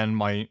just spend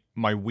my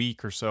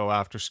week or so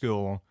after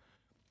school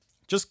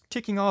just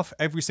ticking off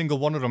every single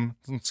one of them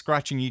and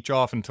scratching each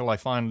off until I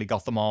finally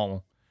got them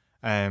all.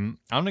 I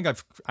don't think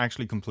I've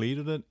actually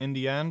completed it in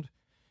the end,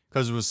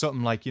 because it was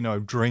something like,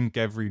 drink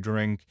every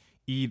drink,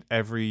 eat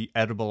every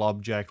edible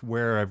object,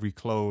 wear every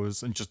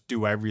clothes, and just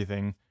do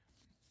everything,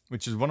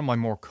 which is one of my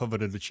more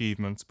coveted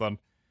achievements. But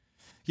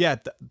yeah,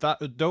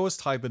 those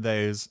type of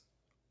days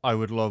I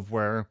would love,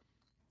 where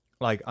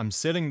like I'm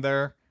sitting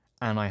there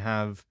and I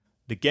have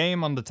the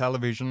game on the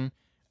television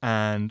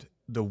and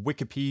the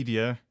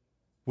Wikipedia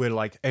with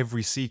like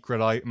every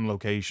secret item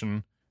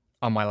location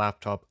on my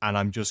laptop, and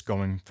I'm just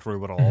going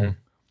through it all.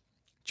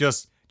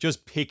 Just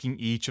picking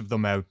each of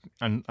them out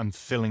and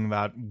filling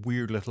that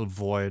weird little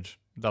void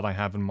that I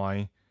have in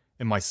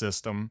my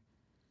system.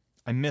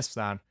 I miss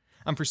that.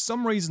 And for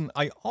some reason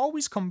I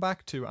always come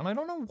back to, and I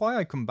don't know why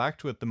I come back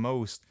to it the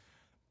most,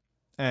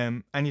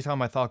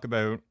 anytime I talk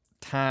about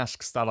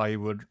tasks that I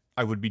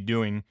would be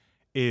doing,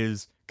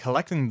 is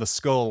collecting the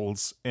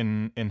skulls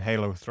in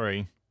Halo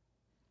 3.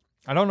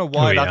 I don't know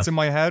why that's in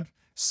my head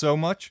so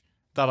much,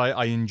 that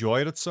I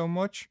enjoyed it so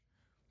much,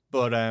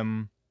 but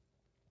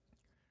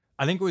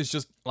I think it was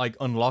just like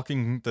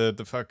unlocking the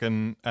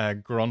fucking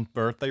Grunt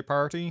birthday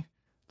party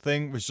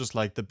thing was just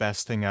like the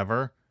best thing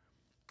ever.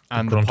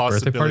 And the Grunt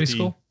possibility. birthday party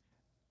skull?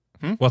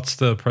 What's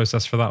the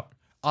process for that?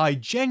 I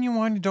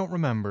genuinely don't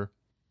remember.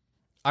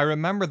 I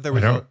remember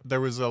there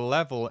was a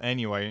level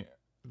anyway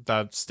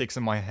that sticks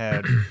in my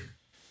head,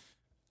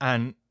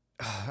 and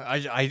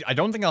I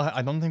don't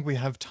think we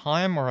have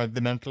time or have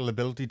the mental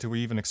ability to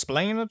even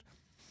explain it.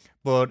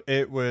 But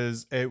it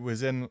was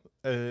in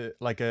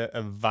like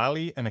a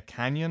valley and a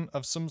canyon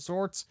of some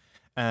sorts,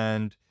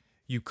 and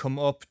you come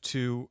up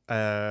to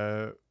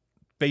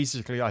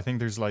basically, I think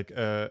there's like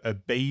a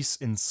base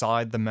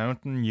inside the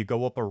mountain. You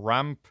go up a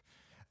ramp,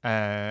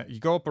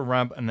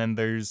 and then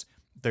there's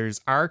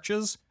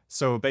arches.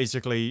 So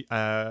basically,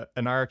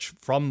 an arch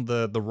from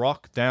the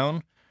rock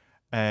down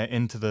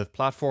into the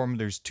platform.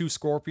 There's 2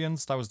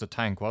 scorpions. That was the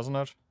tank, wasn't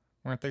it?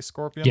 Weren't they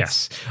scorpions?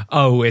 Yes.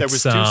 Oh, there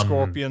was 2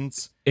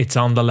 scorpions. It's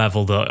on the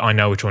level that I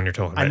know which one you're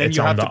talking about. And then it's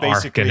you on have the to arc, and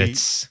basically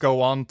it's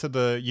go on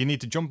to you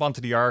need to jump onto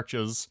the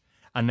arches,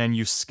 and then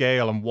you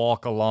scale and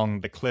walk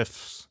along the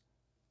cliffs,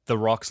 the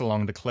rocks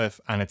along the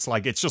cliff, and it's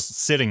just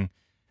sitting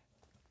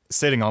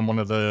on one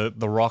of the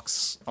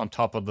rocks on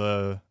top of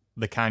the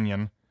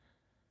canyon.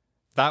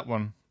 That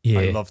one, yeah.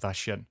 I love that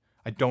shit.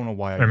 I don't know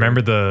why. I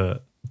remember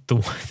the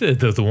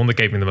one that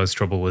gave me the most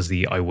trouble was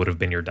the "I would have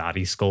been your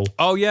daddy" skull.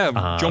 Oh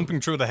yeah,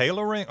 jumping through the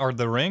Halo ring or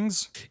the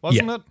rings,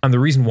 wasn't it? And the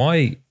reason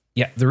why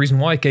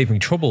it gave me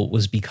trouble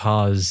was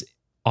because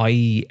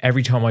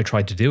every time I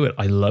tried to do it,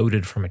 I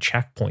loaded from a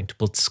checkpoint,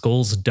 but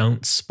skulls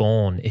don't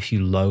spawn if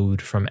you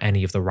load from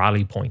any of the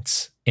rally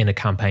points in a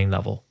campaign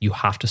level. You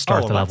have to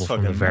start the level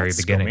from the very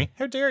beginning. Scummy.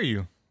 How dare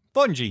you,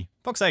 Bungie?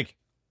 Fuck's sake!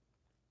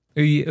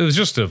 It was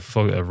just a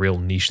real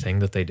niche thing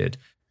that they did.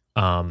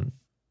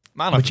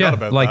 Man, I forgot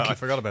about that. I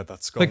forgot about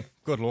that skull.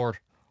 Good lord.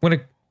 When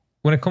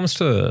it comes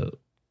to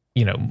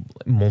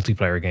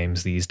multiplayer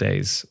games these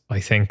days, I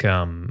think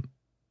and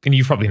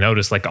you've probably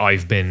noticed, like,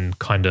 I've been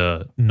kind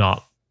of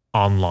not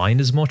online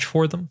as much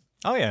for them.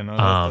 Oh yeah, no,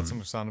 that's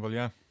understandable.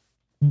 Yeah,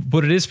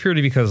 but it is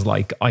purely because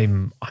like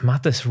I'm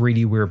at this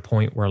really weird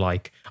point where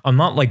like I'm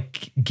not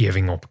like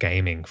giving up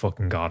gaming,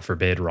 fucking God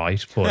forbid,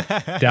 right? But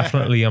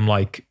definitely I'm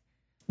like,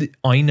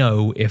 I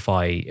know if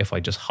I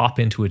just hop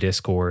into a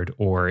Discord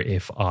or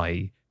if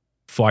I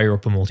fire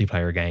up a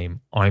multiplayer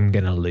game, I'm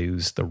going to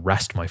lose the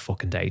rest of my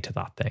fucking day to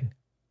that thing.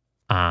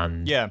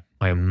 And yeah,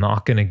 I am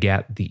not going to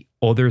get the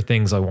other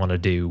things I want to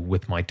do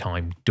with my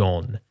time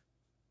done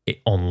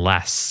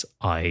unless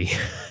I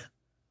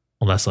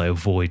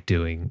avoid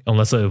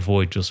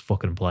just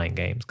fucking playing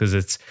games. Because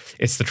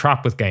it's the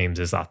trap with games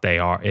is that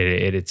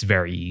it's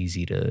very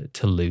easy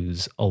to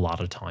lose a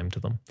lot of time to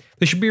them.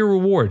 They should be a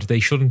reward.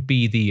 They shouldn't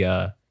be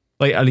the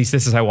like, at least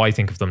this is how I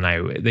think of them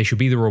now. They should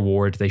be the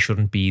reward. They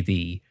shouldn't be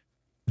the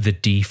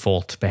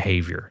default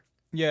behavior.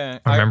 Yeah.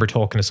 I remember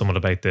talking to someone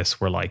about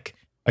this where like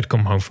I'd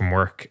come home from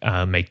work,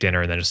 make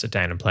dinner, and then just sit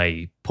down and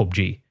play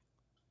PUBG.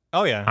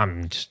 Oh yeah.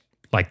 And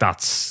like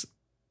that's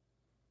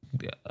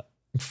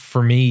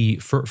for me,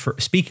 for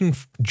speaking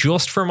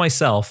just for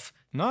myself.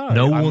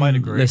 No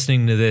one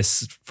listening to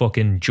this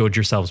fucking judge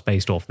yourselves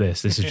based off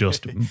this. This is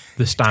just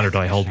the standard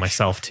I hold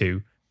myself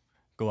to.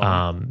 Go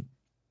on.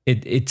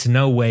 It's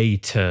no way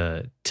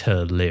to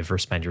live or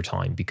spend your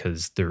time,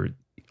 because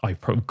I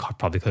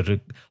probably could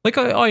have, like,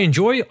 I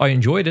enjoyed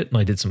it, and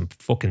I did some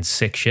fucking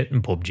sick shit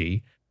in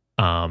PUBG.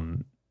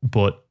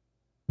 But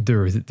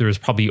there's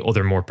probably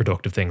other more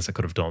productive things I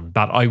could have done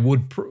that I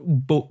would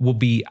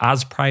be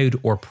as proud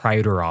or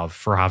prouder of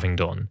for having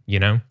done,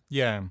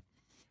 Yeah.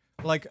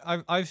 Like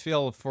I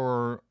feel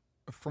for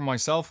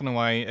myself in a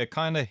way, it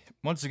kind of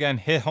once again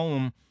hit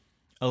home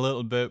a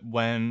little bit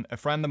when a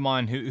friend of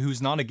mine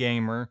who's not a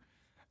gamer,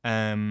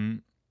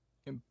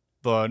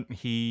 but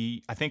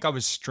I think I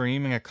was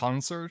streaming a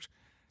concert,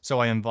 so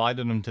I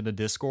invited him to the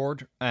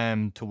Discord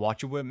to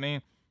watch it with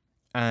me,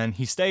 and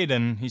he stayed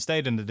in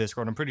the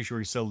Discord. I'm pretty sure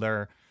he's still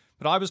there,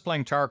 But I was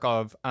playing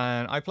Tarkov,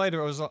 and I played it.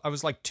 I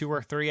was like 2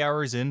 or 3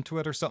 hours into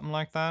it or something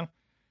like that.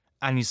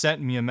 And he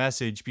sent me a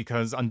message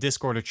because on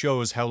Discord it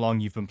shows how long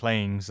you've been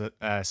playing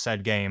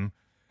said game.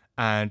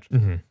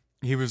 And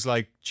he was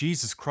like,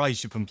 Jesus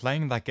Christ, you've been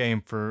playing that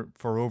game for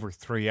over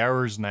 3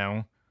 hours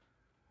now.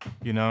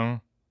 You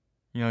know?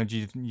 Do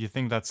you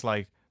think that's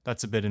a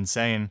bit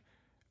insane?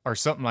 Or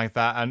something like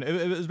that. And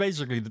it was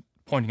basically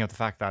pointing out the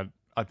fact that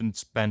I've been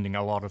spending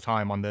a lot of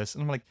time on this.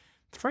 And I'm like,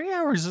 3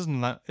 hours isn't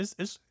that...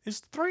 Is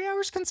 3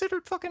 hours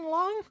considered fucking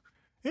long?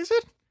 Is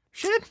it?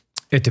 Shit.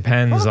 It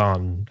depends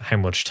on how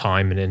much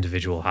time an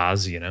individual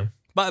has, you know.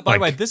 By the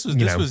way, this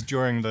was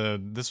during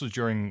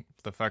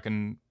the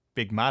fucking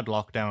big mad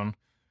lockdown,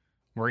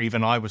 where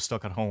even I was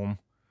stuck at home.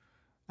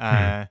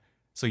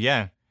 So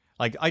yeah,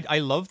 like I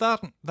love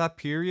that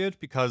period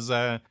because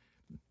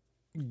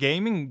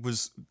gaming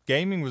was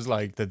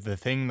like the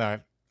thing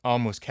that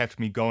almost kept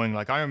me going.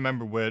 Like I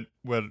remember with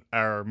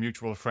our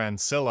mutual friend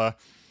Scylla,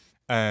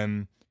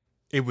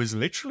 it was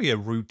literally a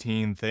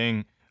routine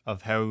thing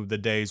of how the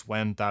days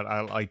went that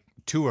I like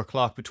 2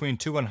 o'clock, between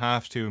 2 and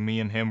half 2, me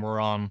and him were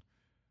on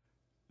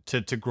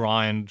to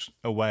grind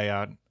away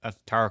at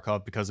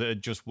Tarkov because it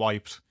had just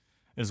wiped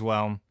as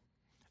well.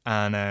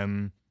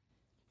 And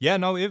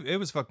it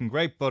was fucking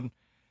great. But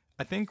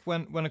I think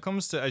when it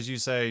comes to, as you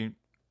say,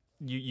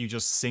 you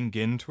just sink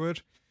into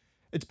it,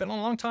 it's been a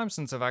long time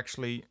since I've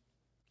actually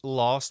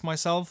lost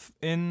myself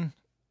in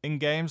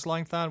games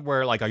like that,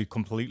 where like I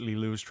completely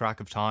lose track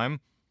of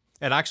time.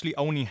 It actually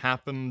only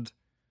happened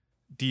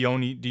the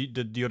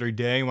other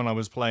day when I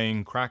was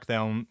playing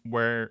Crackdown,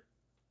 where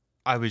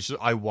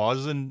I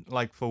wasn't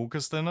like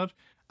focused in it,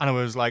 and I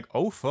was like,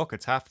 oh fuck,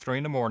 it's 3:30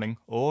 in the morning.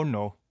 Oh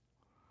no.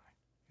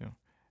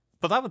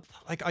 But that would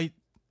like I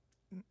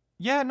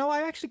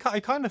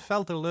kind of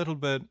felt a little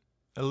bit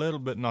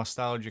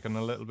nostalgic,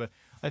 and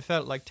I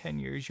felt like 10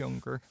 years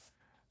younger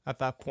at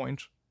that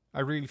point.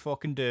 I really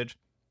fucking did.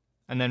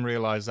 And then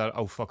realized that,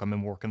 oh fuck, I'm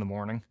in work in the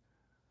morning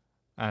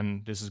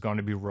and this is going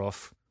to be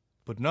rough.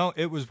 But no,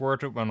 it was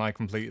worth it when I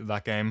completed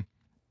that game.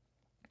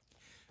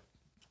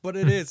 But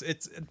it is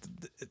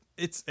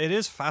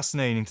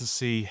fascinating to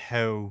see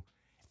how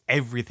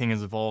everything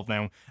has evolved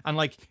now. And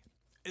like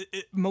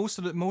most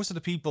of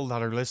the people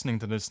that are listening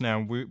to this now,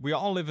 we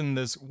all live in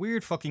this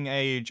weird fucking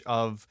age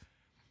of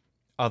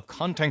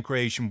content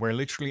creation where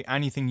literally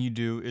anything you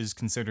do is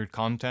considered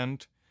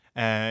content.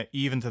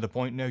 Even to the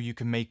point now you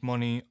can make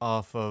money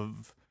off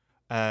of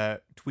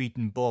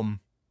tweeting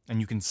bum,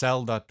 and you can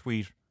sell that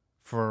tweet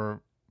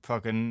for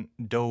fucking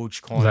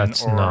Dogecoin.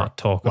 Let's or not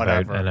talk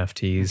whatever. about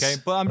NFTs.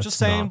 Okay, but I'm just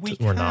saying we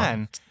we're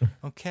can. not.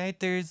 Okay,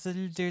 there's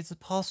a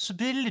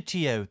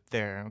possibility out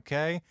there.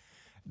 Okay,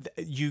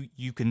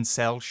 you can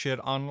sell shit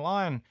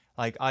online.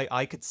 Like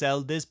I could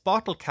sell this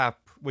bottle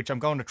cap, which I'm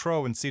going to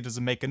throw and see does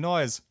it make a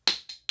noise.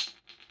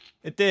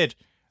 It did.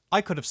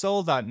 I could have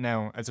sold that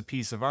now as a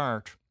piece of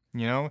art.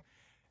 You know,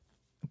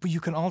 but you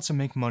can also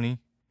make money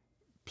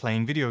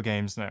playing video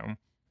games now.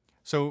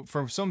 So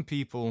for some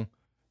people,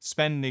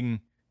 spending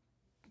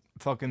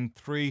fucking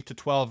 3 to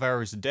 12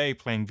 hours a day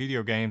playing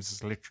video games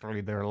is literally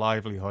their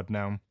livelihood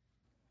now.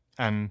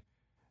 And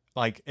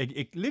like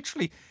it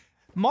literally,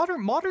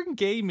 modern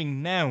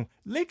gaming now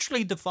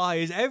literally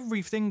defies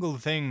every single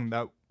thing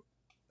that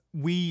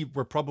we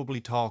were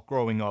probably taught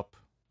growing up,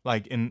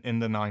 like in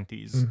the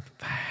 90s.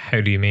 How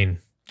do you mean?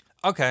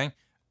 Okay.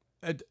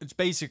 It's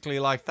basically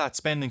like that.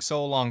 Spending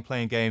so long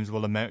playing games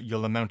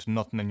you'll amount to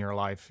nothing in your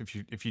life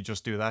if you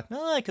just do that.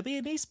 Oh, I could be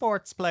an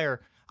esports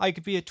player. I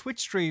could be a Twitch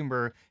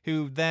streamer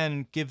who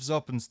then gives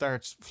up and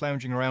starts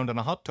flounging around in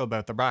a hot tub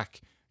out the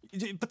back.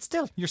 But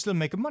still, you're still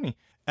making money.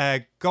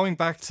 Going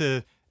back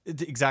to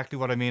exactly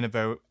what I mean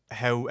about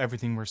how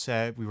everything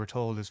we were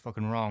told is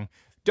fucking wrong.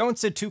 Don't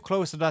sit too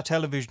close to that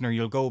television or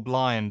you'll go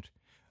blind.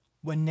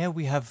 When now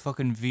we have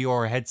fucking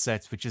VR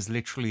headsets, which is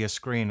literally a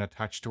screen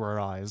attached to our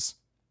eyes.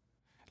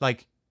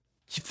 Like,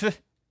 you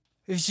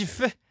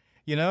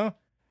know,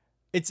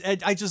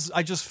 I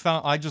just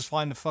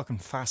find it fucking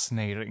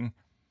fascinating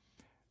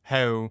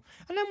how,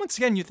 and then once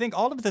again, you think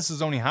all of this has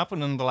only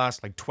happened in the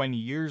last like 20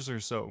 years or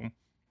so.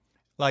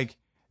 Like,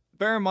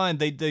 bear in mind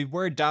they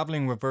were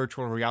dabbling with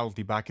virtual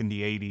reality back in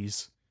the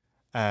 80s.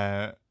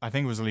 I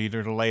think it was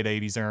either the late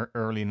 80s or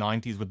early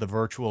 90s with the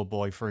Virtual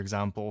Boy, for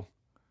example.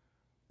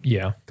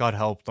 Yeah, God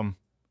help them.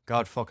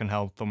 God fucking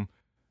help them.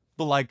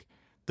 But like,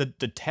 the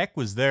tech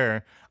was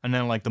there, and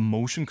then like the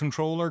motion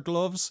controller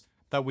gloves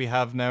that we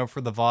have now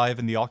for the Vive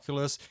and the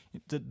Oculus,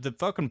 the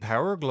fucking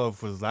Power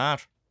Glove was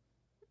that.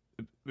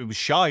 It was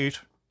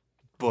shite,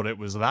 but it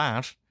was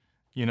that,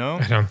 you know?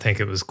 I don't think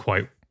it was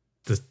quite.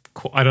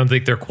 I don't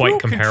think they're quite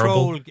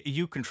comparable.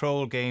 You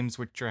control games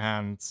with your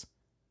hands.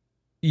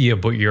 Yeah,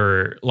 but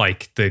you're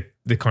like the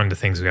kind of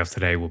things we have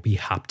today will be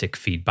haptic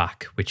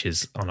feedback, which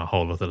is on a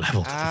whole other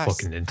level to the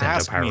fucking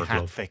Nintendo Power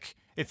Glove.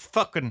 It's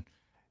fucking.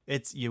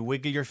 It's you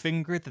wiggle your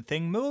finger, the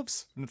thing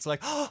moves, and it's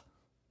like, oh,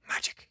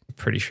 magic.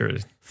 Pretty sure.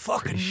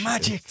 Fucking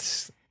magic.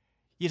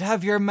 You'd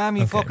have your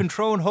mammy fucking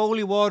throwing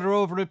holy water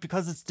over it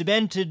because it's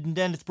demented and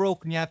then it's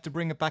broken. You have to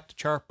bring it back to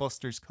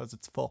Chartbusters because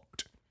it's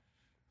fucked.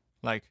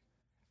 Like,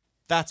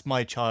 that's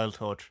my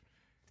childhood.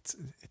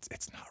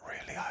 It's not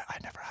really. I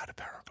never had a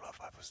power glove.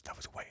 That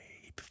was way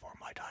before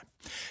my time.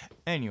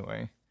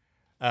 Anyway,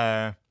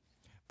 but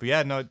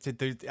yeah, no.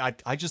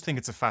 I just think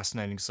it's a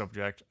fascinating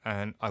subject,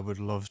 and I would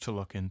love to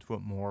look into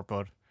it more.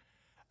 But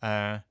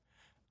I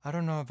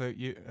don't know about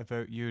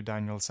you,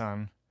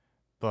 Daniel-san,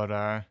 but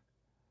I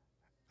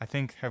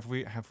think have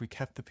we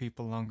kept the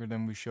people longer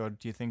than we should?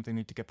 Do you think they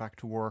need to get back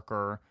to work,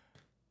 or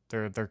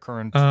their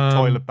current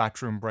toilet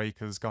bathroom break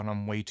has gone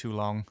on way too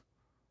long?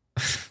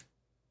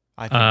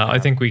 I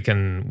think we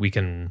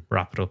can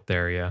wrap it up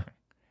there. Yeah.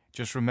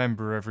 Just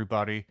remember,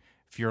 everybody,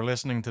 if you're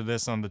listening to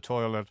this on the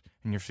toilet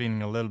and you're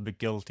feeling a little bit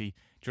guilty,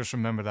 just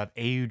remember that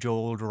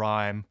age-old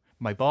rhyme: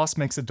 my boss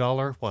makes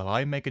 $1 while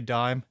I make a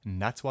dime,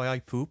 and that's why I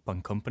poop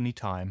on company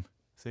time.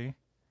 See?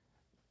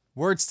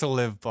 Words to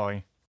live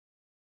by.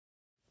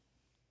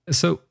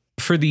 So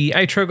for the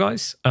outro,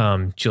 guys,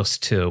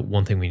 just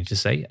one thing we need to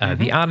say: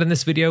 the ad in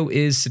this video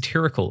is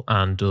satirical,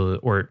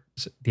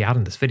 the ad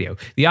in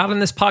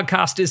this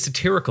podcast is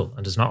satirical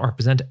and does not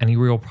represent any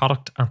real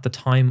product at the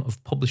time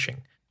of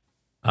publishing.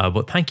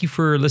 But thank you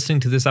for listening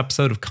to this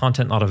episode of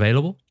Content Not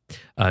Available.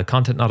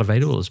 Content Not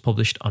Available is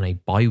published on a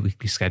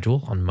bi-weekly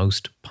schedule on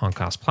most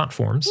podcast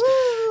platforms.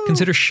 Woo!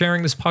 Consider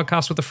sharing this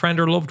podcast with a friend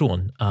or loved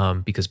one,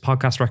 because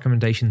podcast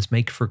recommendations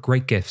make for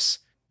great gifts.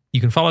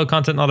 You can follow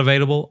Content Not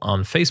Available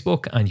on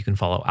Facebook, and you can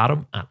follow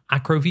Adam at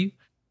Acroview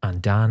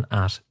and Dan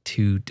at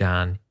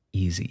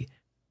 2DanEasy.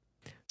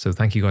 So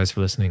thank you guys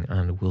for listening,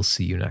 and we'll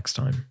see you next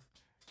time.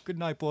 Good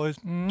night, boys.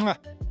 Mwah.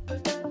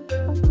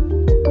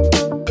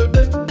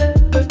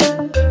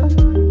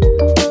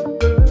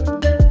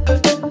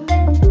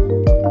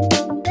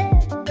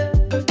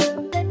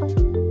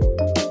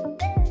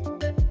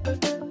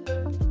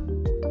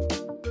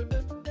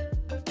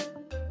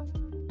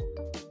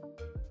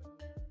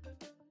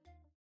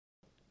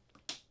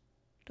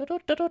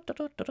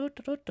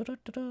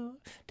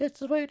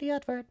 This is where the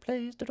advert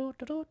plays.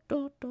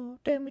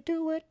 Then we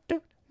do it.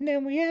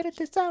 Then we edit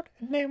this out.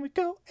 And then we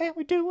go and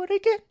we do it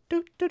again.